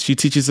business. She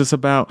teaches us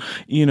about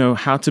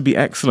how to be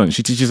excellent.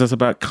 She teaches us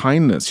about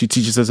kindness. She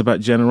teaches us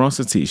about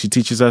generosity. She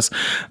teaches us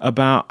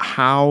about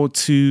how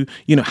to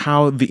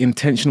how the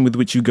intention with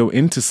which you go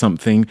into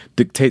something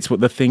dictates what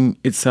the thing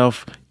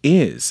itself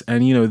is.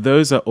 And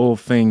those are all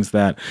things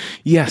that,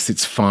 yes,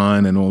 it's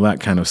fun and all that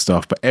kind of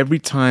stuff, but every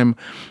time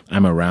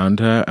I'm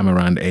around her, I'm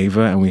around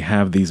Ava, and we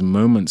have these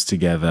moments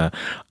together,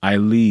 I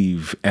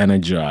leave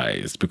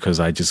energized because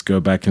I just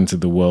go back into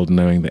the world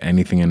knowing that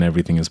anything and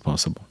everything is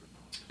possible.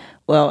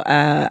 Well,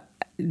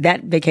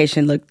 that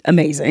vacation looked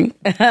amazing.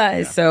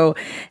 Yeah. So,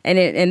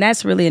 and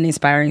that's really an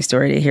inspiring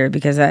story to hear,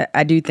 because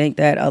I do think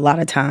that a lot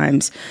of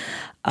times,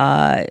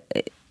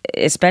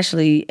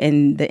 especially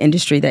in the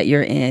industry that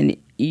you're in,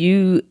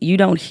 you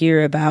don't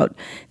hear about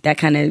that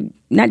kind of,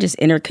 not just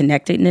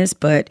interconnectedness,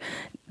 but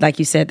like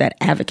you said, that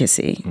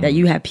advocacy, that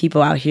you have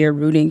people out here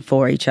rooting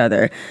for each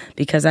other.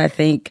 Because I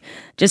think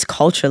just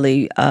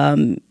culturally,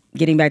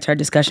 getting back to our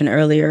discussion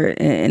earlier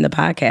in the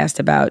podcast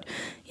about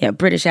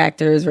British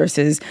actors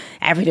versus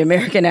African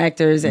American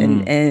actors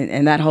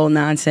and that whole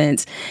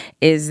nonsense,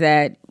 is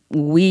that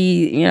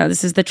we,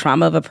 this is the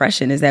trauma of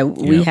oppression, is that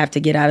we have to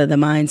get out of the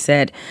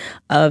mindset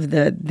of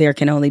there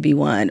can only be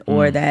one,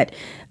 or that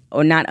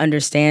or not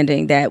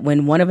understanding that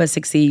when one of us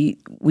succeed,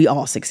 we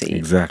all succeed.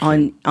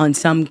 Exactly. On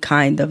some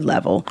kind of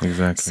level.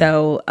 Exactly.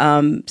 So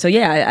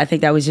yeah, I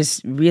think that was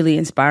just really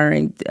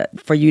inspiring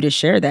for you to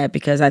share that,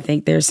 because I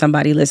think there's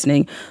somebody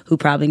listening who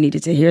probably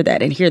needed to hear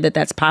that and hear that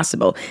that's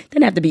possible. It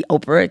doesn't have to be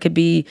Oprah. It could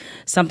be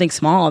something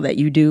small that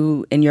you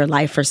do in your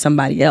life for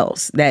somebody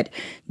else. That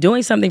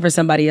doing something for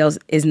somebody else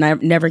is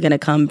never going to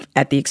come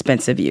at the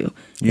expense of you,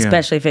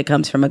 especially if it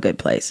comes from a good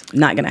place.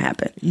 Not going to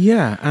happen.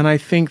 Yeah, and I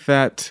think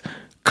that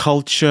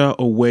culture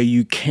or where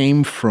you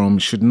came from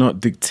should not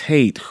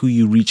dictate who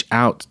you reach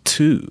out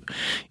to.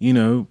 You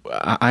know,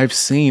 I've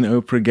seen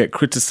Oprah get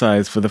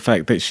criticized for the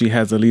fact that she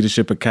has a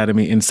leadership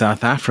academy in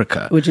South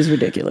Africa. Which is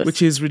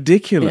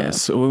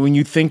ridiculous. Yeah. When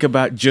you think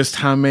about just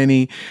how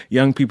many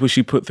young people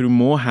she put through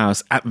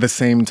Morehouse at the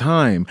same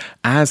time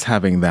as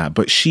having that.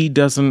 But she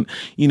doesn't,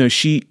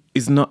 she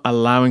is not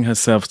allowing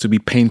herself to be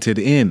painted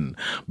in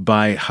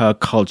by her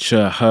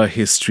culture, her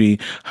history,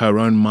 her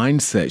own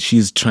mindset.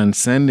 She's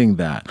transcending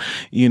that.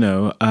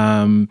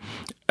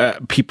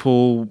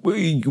 People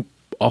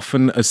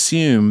often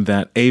assume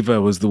that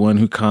Ava was the one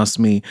who cast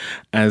me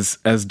as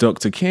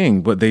Dr.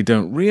 King. What they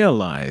don't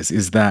realize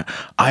is that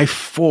I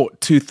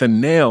fought tooth and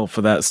nail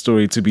for that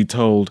story to be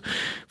told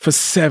for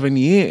 7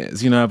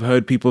 years. I've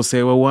heard people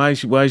say, well, why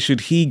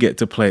should he get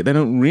to play it? They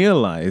don't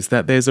realize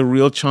that there's a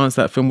real chance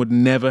that film would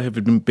never have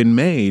been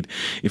made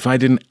if I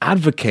didn't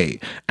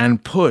advocate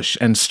and push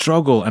and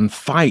struggle and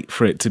fight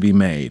for it to be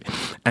made,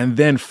 and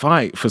then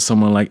fight for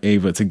someone like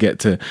Ava to get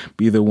to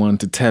be the one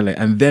to tell it.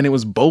 And then it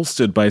was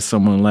bolstered by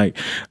someone like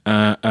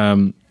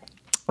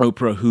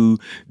Oprah, who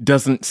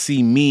doesn't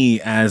see me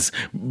as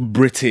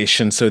British,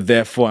 and so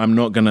therefore I'm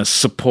not going to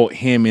support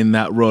him in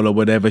that role or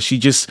whatever. She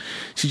just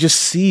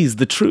sees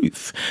the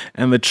truth,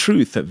 and the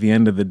truth at the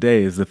end of the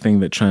day is the thing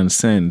that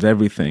transcends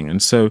everything.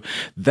 And so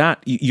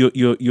that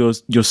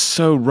you're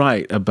so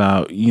right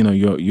about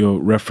your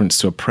reference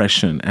to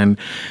oppression. And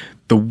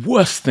the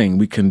worst thing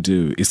we can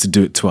do is to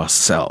do it to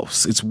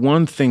ourselves. It's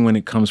one thing when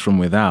it comes from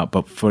without,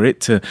 but for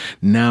it to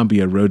now be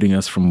eroding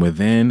us from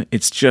within,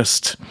 it's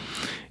just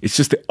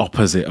the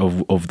opposite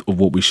of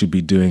what we should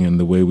be doing and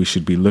the way we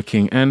should be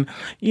looking. And,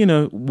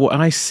 what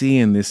I see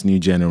in this new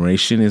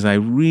generation is I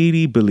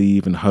really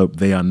believe and hope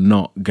they are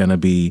not going to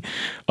be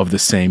of the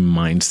same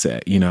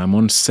mindset. I'm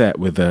on set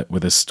with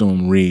a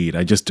Storm Reed.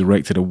 I just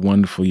directed a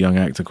wonderful young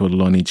actor called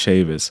Lonnie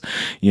Chavis,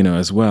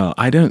 as well.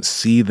 I don't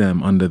see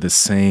them under the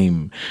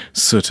same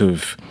sort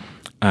of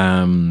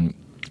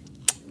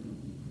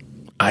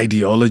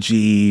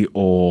ideology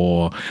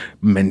or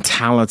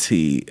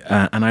mentality,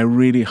 and I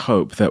really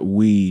hope that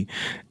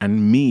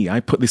I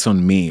put this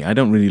on me. I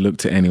don't really look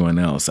to anyone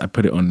else. I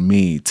put it on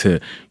me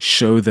to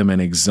show them an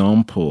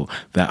example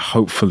that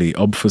hopefully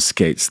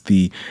obfuscates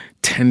the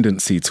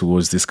tendency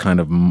towards this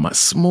kind of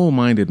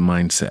small-minded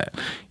mindset.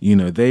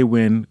 They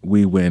win,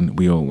 we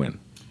all win.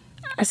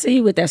 I see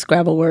you with that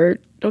Scrabble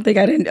word. Don't think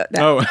I didn't know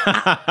that. Oh.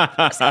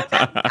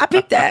 I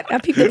peeped that. I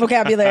peeped the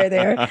vocabulary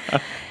there.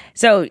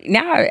 So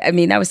now,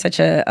 that was such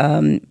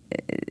a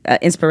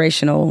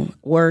inspirational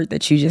word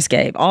that you just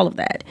gave, all of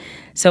that.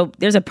 So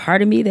there's a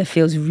part of me that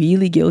feels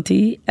really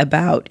guilty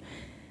about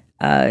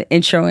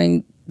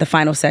introing the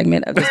final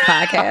segment of this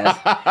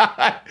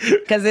podcast,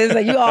 because it's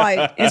like you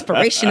all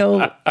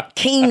inspirational,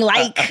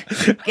 king-like,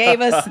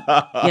 gave us,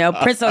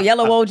 Prince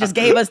OYELOWO just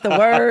gave us the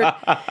word,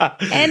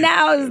 and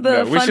now is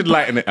the we should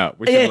lighten it up.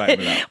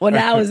 Well,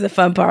 now is the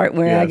fun part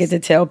where I get to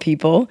tell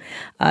people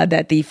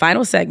that the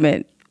final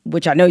segment,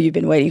 which I know you've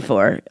been waiting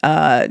for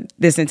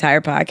this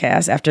entire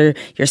podcast, after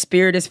your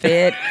spirit is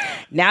fed.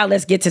 Now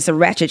let's get to some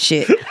ratchet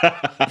shit.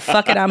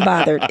 Fuck it, I'm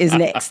bothered is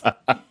next.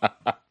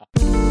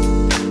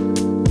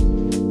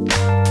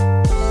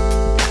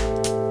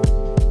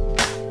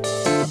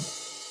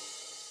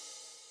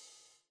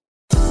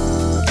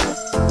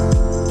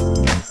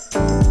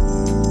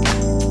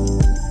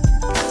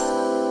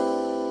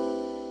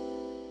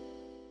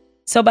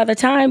 So by the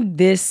time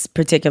this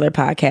particular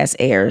podcast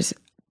airs,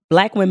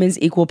 Black Women's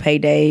Equal Pay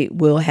Day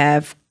will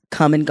have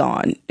come and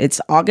gone. It's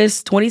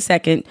August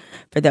 22nd,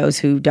 for those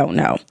who don't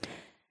know. I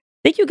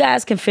think you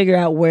guys can figure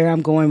out where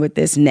I'm going with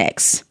this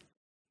next.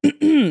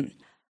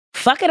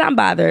 Fuck it, I'm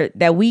bothered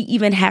that we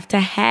even have to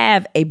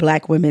have a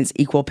Black Women's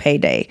Equal Pay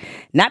Day.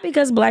 Not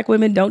because Black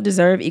women don't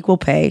deserve equal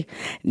pay,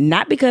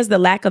 not because the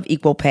lack of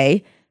equal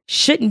pay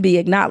shouldn't be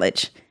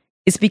acknowledged.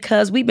 It's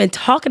because we've been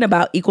talking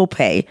about equal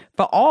pay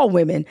for all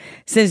women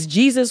since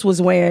Jesus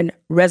was wearing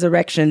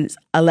Resurrections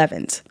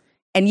 11s.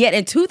 And yet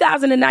in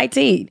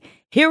 2019,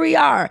 here we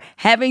are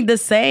having the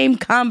same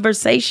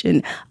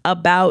conversation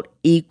about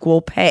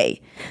equal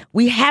pay.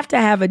 We have to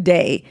have a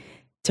day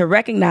to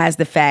recognize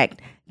the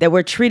fact that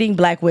we're treating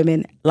Black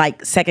women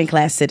like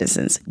second-class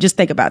citizens. Just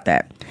think about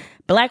that.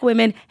 Black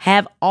women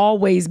have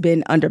always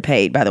been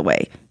underpaid, by the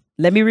way.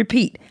 Let me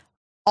repeat,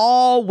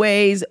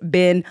 always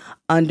been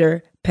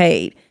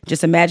underpaid.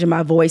 Just imagine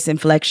my voice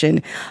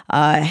inflection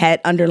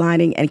had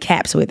underlining and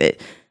caps with it.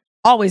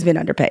 Always been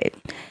underpaid.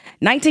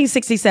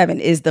 1967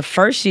 is the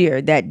first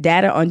year that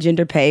data on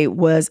gender pay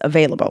was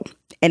available.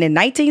 And in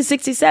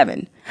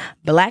 1967,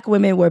 Black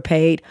women were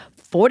paid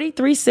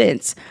 43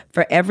 cents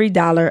for every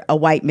dollar a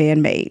white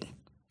man made.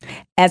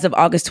 As of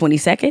August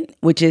 22nd,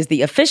 which is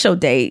the official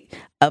date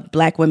of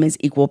Black Women's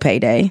Equal Pay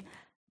Day,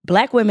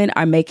 Black women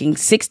are making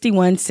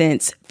 61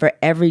 cents for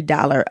every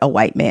dollar a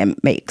white man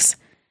makes.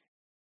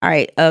 All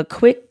right, a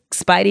quick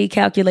Spidey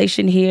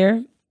calculation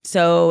here.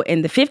 So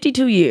in the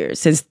 52 years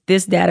since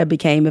this data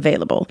became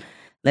available,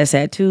 let's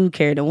add 2,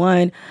 carry the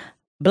 1,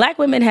 Black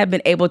women have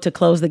been able to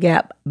close the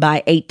gap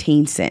by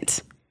 18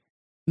 cents.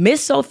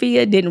 Miss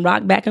Sophia didn't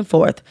rock back and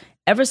forth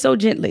ever so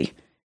gently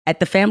at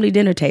the family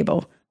dinner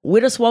table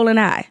with a swollen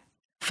eye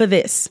for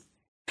this.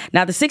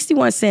 Now, the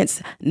 61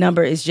 cents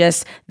number is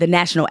just the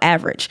national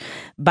average.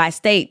 By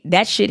state,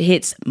 that shit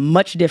hits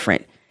much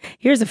different.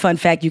 Here's a fun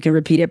fact you can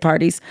repeat at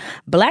parties.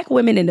 Black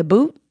women in the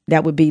boot,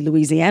 that would be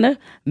Louisiana,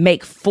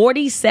 make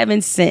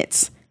 47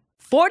 cents.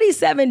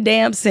 47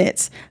 damn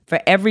cents for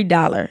every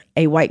dollar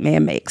a white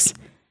man makes.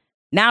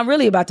 Now, I'm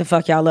really about to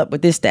fuck y'all up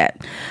with this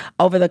stat.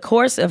 Over the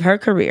course of her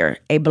career,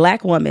 a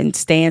Black woman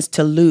stands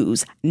to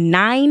lose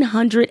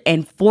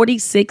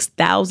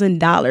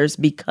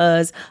 $946,000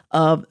 because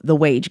of the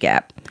wage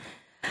gap.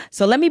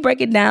 So let me break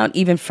it down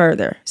even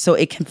further so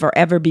it can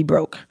forever be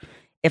broke.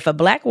 If a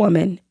Black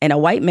woman and a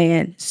white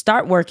man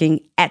start working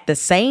at the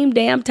same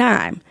damn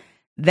time,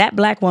 that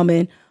Black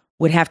woman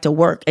would have to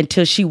work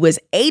until she was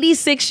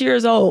 86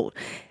 years old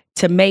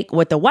to make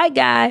what the white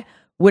guy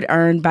would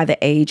earn by the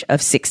age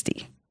of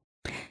 60.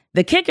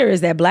 The kicker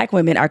is that Black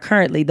women are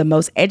currently the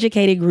most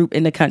educated group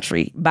in the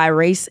country. By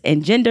race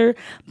and gender,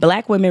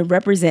 Black women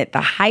represent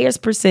the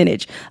highest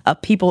percentage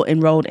of people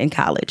enrolled in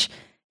college.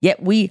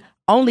 Yet we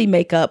only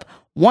make up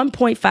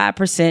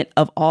 1.5%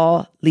 of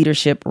all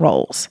leadership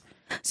roles.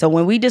 So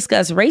when we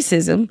discuss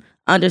racism,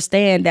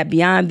 understand that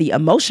beyond the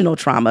emotional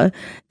trauma,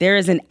 there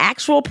is an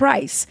actual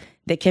price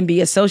that can be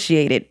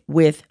associated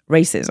with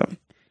racism.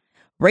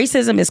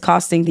 Racism is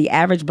costing the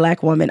average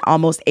Black woman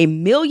almost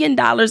 $1 million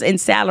in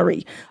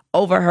salary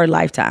over her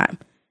lifetime.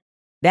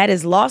 That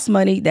is lost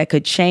money that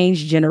could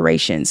change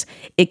generations.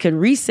 It could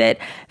reset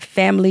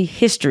family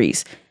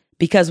histories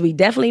because we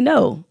definitely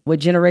know what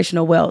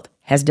generational wealth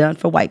has done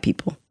for white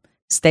people.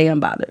 Stay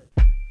unbothered.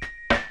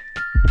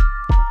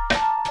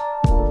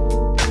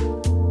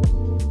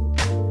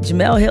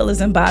 Jemele Hill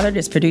is Unbothered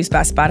is produced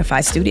by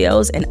Spotify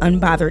Studios and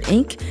Unbothered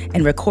Inc.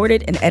 and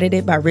recorded and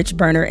edited by Rich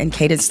Berner and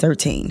Cadence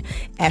 13.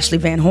 Ashley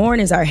Van Horn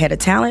is our head of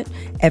talent.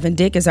 Evan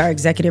Dick is our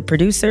executive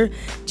producer.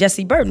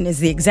 Jesse Burton is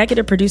the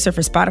executive producer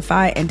for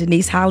Spotify, and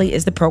Denise Holly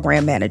is the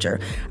program manager.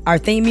 Our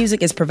theme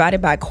music is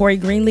provided by Corey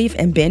Greenleaf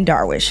and Ben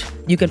Darwish.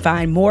 You can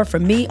find more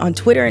from me on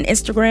Twitter and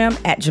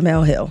Instagram at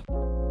Jemele Hill.